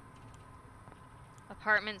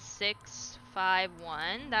 Apartment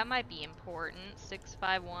 651. That might be important.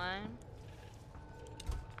 651.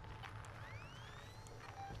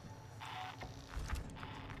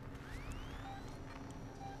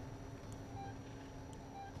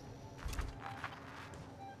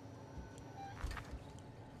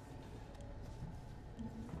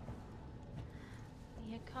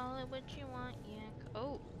 Yeah, call it what you want. Yeah.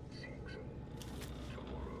 Oh.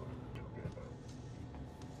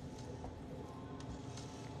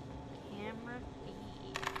 Camera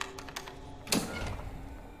feed.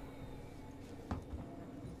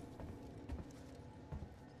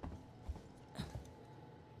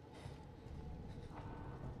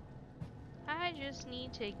 I just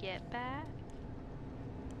need to get back.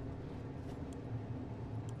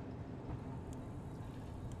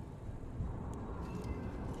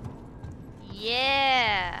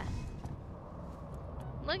 Yeah.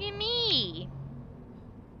 Look at me.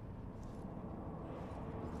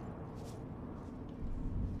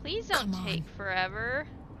 Please don't take forever.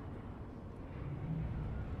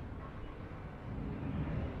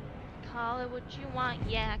 Call it what you want.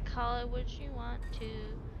 Yeah, call it what you want to.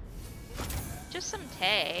 Just some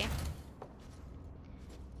tea.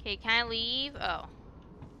 Okay, can I leave? Oh.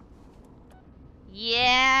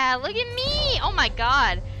 Yeah, look at me. Oh my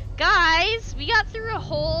god. Guys, we got through a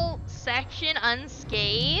whole section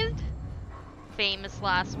unscathed. Famous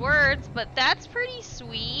last words, but that's pretty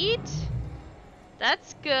sweet.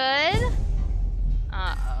 That's good.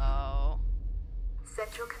 Uh-oh.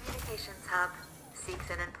 Central Communications Hub. Seeks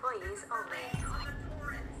and employees only.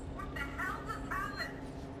 What the hell just happened?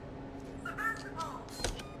 Sebastopol!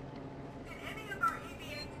 Did any of our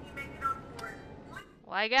EVA team make it on board?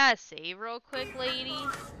 Well, I gotta save real quick, lady.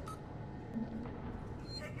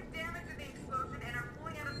 Taken damage in the explosion and are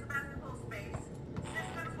pulling out of Sebastopol space.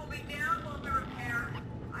 Systems will be down while we repair.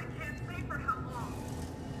 I can't say for how long.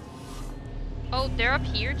 Oh, they're up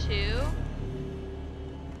here too.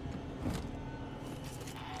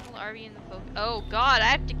 RV in the focus. Oh god, I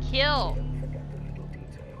have to kill.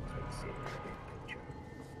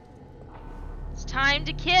 It's time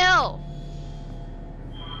to kill.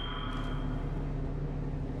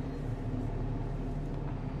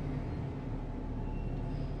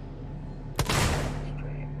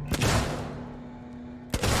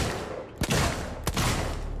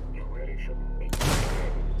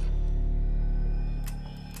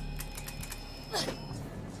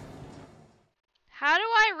 How do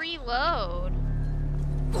I reload?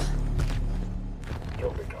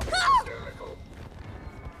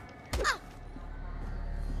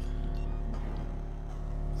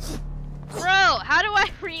 Bro, how do I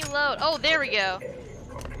reload? Oh, there we go.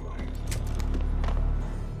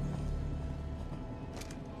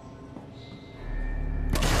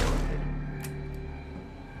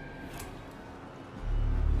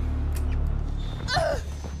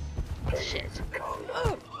 Shit.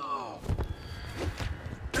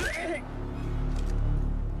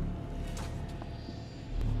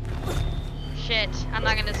 Shit, I'm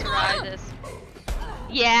not gonna survive this.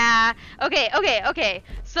 Yeah. Okay.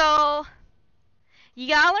 So, you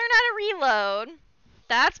gotta learn how to reload.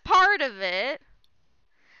 That's part of it.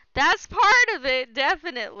 That's part of it,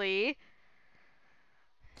 definitely.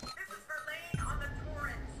 This is for laying on the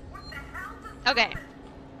Torrens. What the hell does Okay.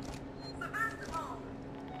 Sevastopol!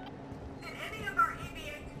 Did any of our EVA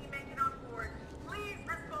team make it on board? Please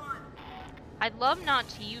respond. I'd love not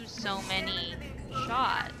to use so many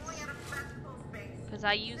shots, because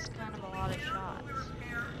I use kind of a lot of shots.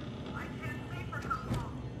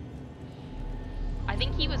 I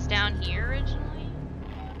think he was down here originally.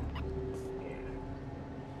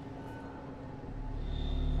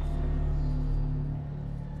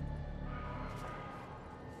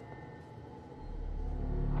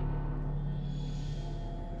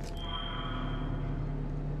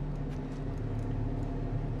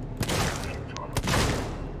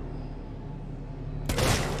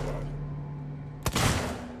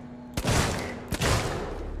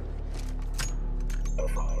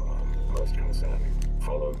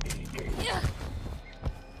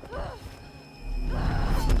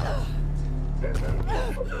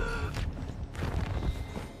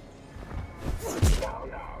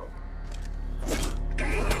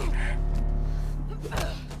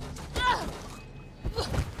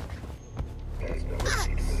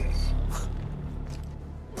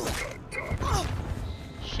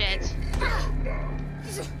 Shit.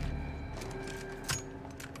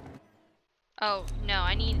 Oh, no,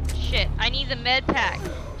 I need the med pack.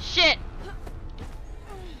 Shit.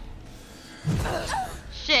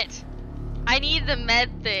 Shit. I need the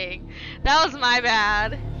med thing. That was my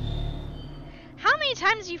bad. How many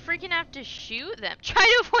times do you freaking have to shoot them? Try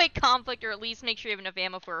to avoid conflict or at least make sure you have enough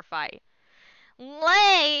ammo for a fight.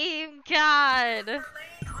 Lame. God.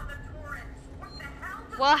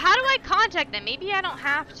 Well, how do I contact them? Maybe I don't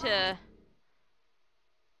have to.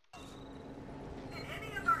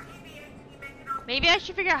 Maybe I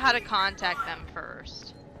should figure out how to contact them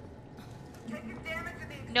first.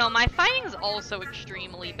 No, my fighting's also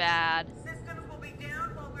extremely bad. Systems will be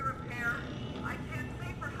down while we repair. I can't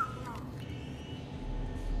say for how long.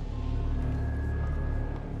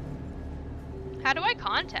 How do I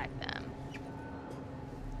contact them?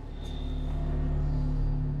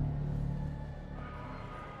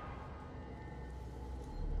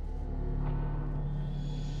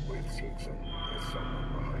 With Seegson, there's someone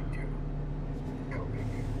behind you, helping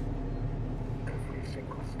you every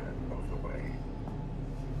single step of the way.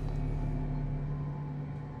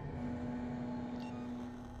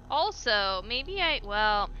 Also, maybe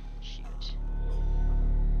well, shoot.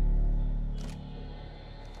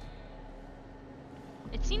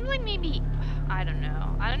 It seems like maybe, I don't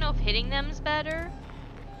know. I don't know if hitting them's better.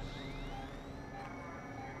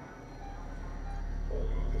 All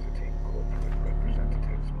visiting corporate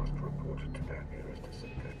representatives must report to their nearest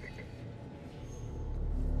sympathetic.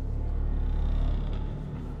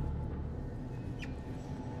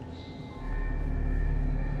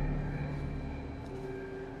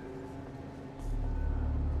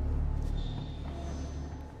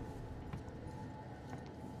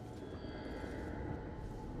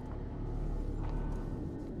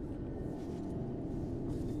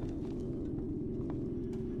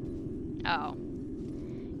 Oh.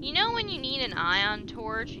 You know when you need an ion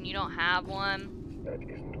torch and you don't have one? That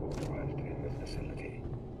isn't authorized in this facility.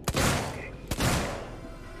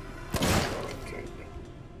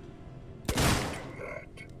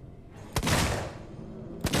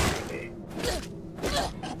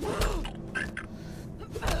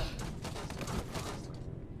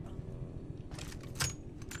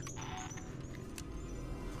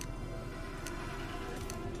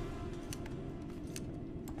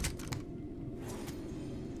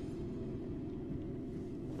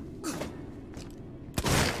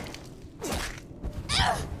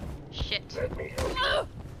 Shit. Let me help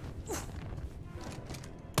you.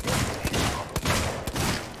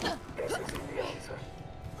 That isn't the answer.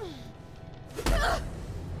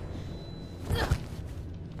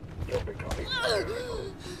 You're becoming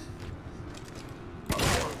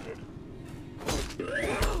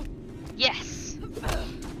Yes.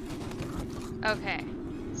 Okay.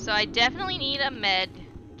 So I definitely need a med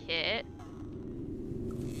kit.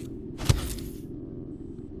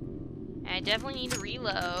 I definitely need to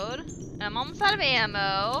reload. I'm almost out of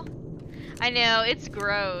ammo. I know, it's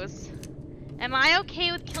gross. Am I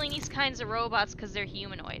okay with killing these kinds of robots because they're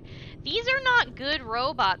humanoid? These are not good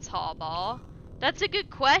robots, Hallball. That's a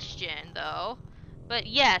good question, though. But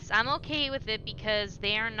yes, I'm okay with it because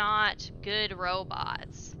they are not good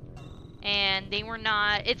robots. And they were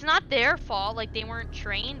not, it's not their fault, like they weren't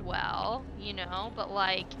trained well, you know, but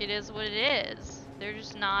like, it is what it is. They're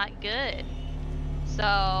just not good.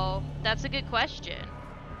 So, that's a good question.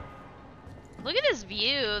 Look at this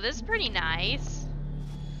view. This is pretty nice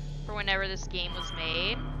for whenever this game was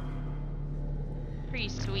made. Pretty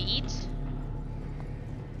sweet.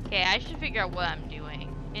 Okay, I should figure out what I'm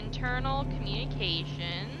doing. Internal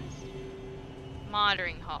communications.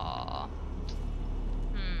 Monitoring hall.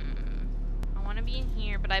 I want to be in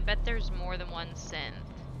here, but I bet there's more than one synth.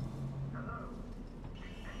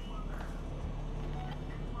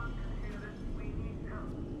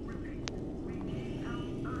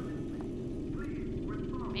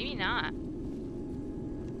 Maybe not.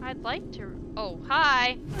 I'd like to. Oh,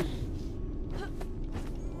 hi.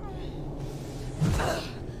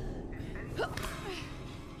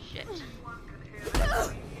 Shit.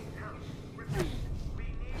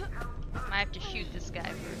 Might have to shoot this guy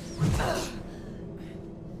first.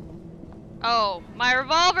 Oh, my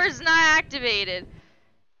revolver's not activated.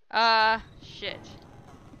 Shit.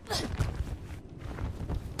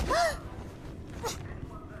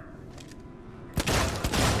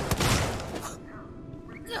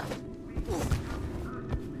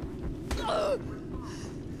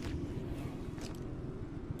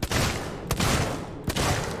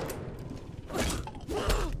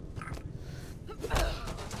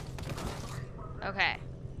 Okay.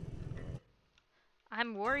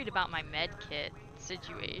 I'm worried about my med kit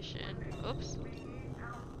situation. Oops.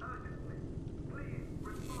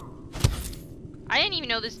 I didn't even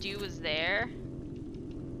know this dude was there.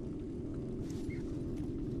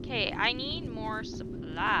 Okay, I need more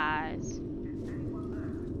supplies.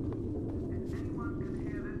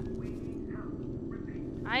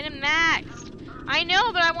 Item maxed. I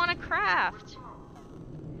know, but I want to craft.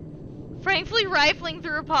 Frankly, rifling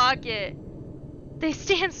through a pocket. They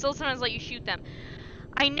stand still, sometimes let you shoot them.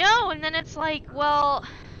 I know, and then it's like, well,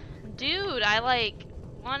 dude, I like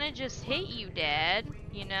want to just hit you, Dad,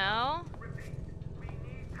 you know?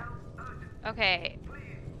 Okay.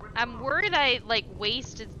 I'm worried I like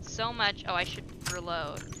wasted so much. Oh, I should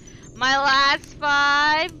reload. My last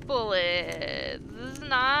 5 bullets. This is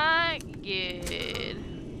not good.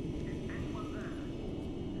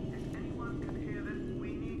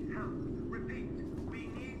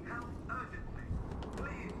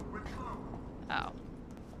 Oh.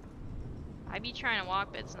 I be trying to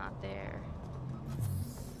walk, but it's not there.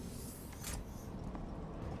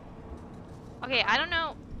 Okay, I don't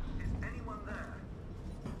know.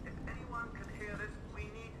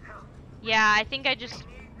 Yeah, I think I just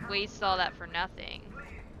wasted all that for nothing.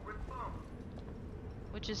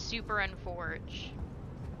 Which is super unfortunate.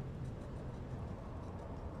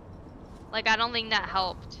 Like, I don't think that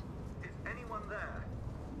helped. Is anyone there?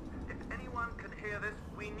 If anyone can hear this,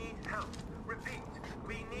 we need help. Repeat,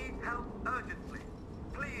 we need help urgently.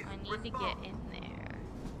 Please I need respond. to get in there.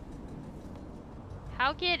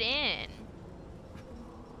 How get in?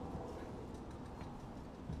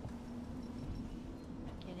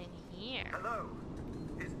 Get in here. Hello?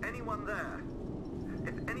 Is anyone there?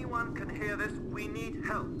 If anyone can hear this, we need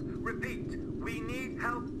help. Repeat, we need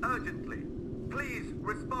help urgently. Please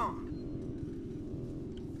respond.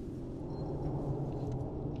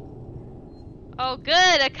 Oh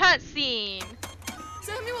good, a cutscene!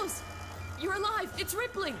 Samuels! You're alive! It's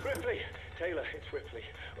Ripley! Ripley! Taylor, it's Ripley.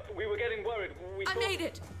 We were getting worried. I made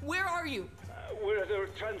it! Where are you? We're at a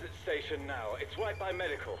transit station now. It's right by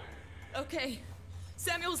medical. Okay.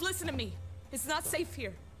 Samuels, listen to me. It's not safe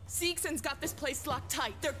here. Seegson's got this place locked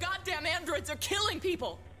tight. Their goddamn androids are killing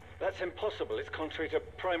people! That's impossible. It's contrary to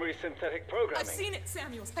primary synthetic programming. I've seen it,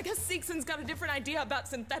 Samuels. I guess Seegson's got a different idea about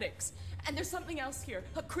synthetics. And there's something else here.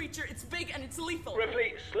 A creature. It's big and it's lethal.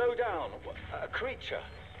 Ripley, slow down. A creature.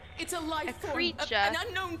 It's a life form. Creature. An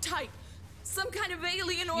unknown type. Some kind of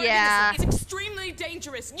alien organism. Yeah. It's extremely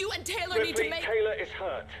dangerous. You and Taylor Ripley, need to make... Taylor is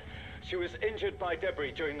hurt. She was injured by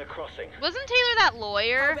debris during the crossing. Wasn't Taylor that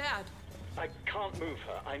lawyer? How bad? I can't move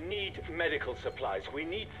her. I need medical supplies. We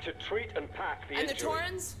need to treat and pack the And injury. the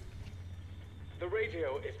Torrens? The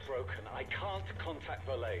radio is broken. I can't contact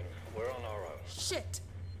Verlaine. We're on our own. Shit.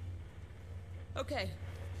 Okay.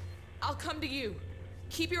 I'll come to you.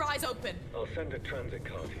 Keep your eyes open. I'll send a transit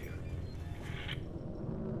car to you.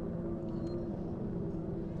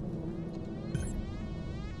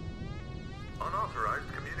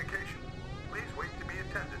 Unauthorized communication. Please wait to be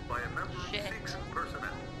attended by a member of Shit. Seegson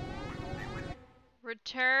personnel. We will be with you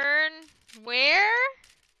Return where?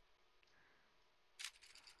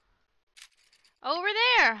 Over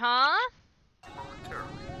there, huh?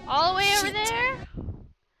 momentarily. All the way over Shit. there?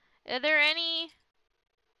 Are there any...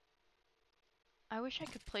 I wish I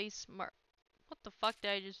could play smart. What the fuck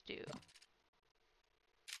did I just do?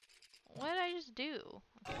 What did I just do?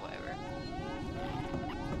 Okay, whatever.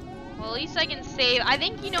 Well, at least I can save. I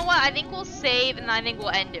think, you know what? I think we'll save and I think we'll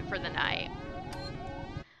end it for the night.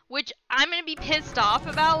 Which I'm gonna be pissed off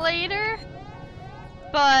about later.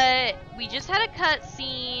 But we just had a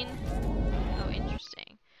cutscene. Oh,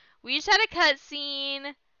 interesting. We just had a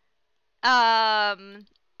cutscene.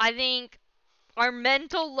 I think our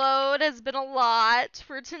mental load has been a lot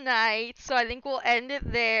for tonight, so I think we'll end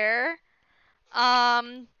it there.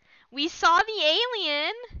 We saw the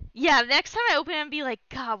alien. Yeah, next time I open it and be like,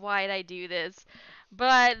 God, why did I do this?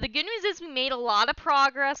 But the good news is we made a lot of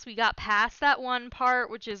progress. We got past that one part,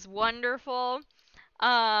 which is wonderful.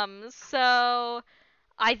 So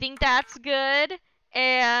I think that's good.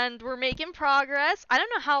 And we're making progress. I don't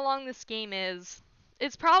know how long this game is.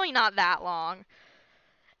 It's probably not that long.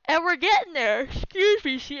 And we're getting there. Excuse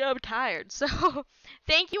me, see, I'm tired. So,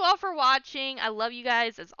 thank you all for watching. I love you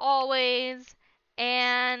guys as always.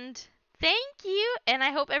 And thank you. And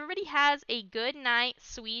I hope everybody has a good night.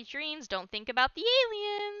 Sweet dreams. Don't think about the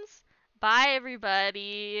aliens. Bye,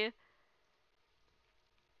 everybody.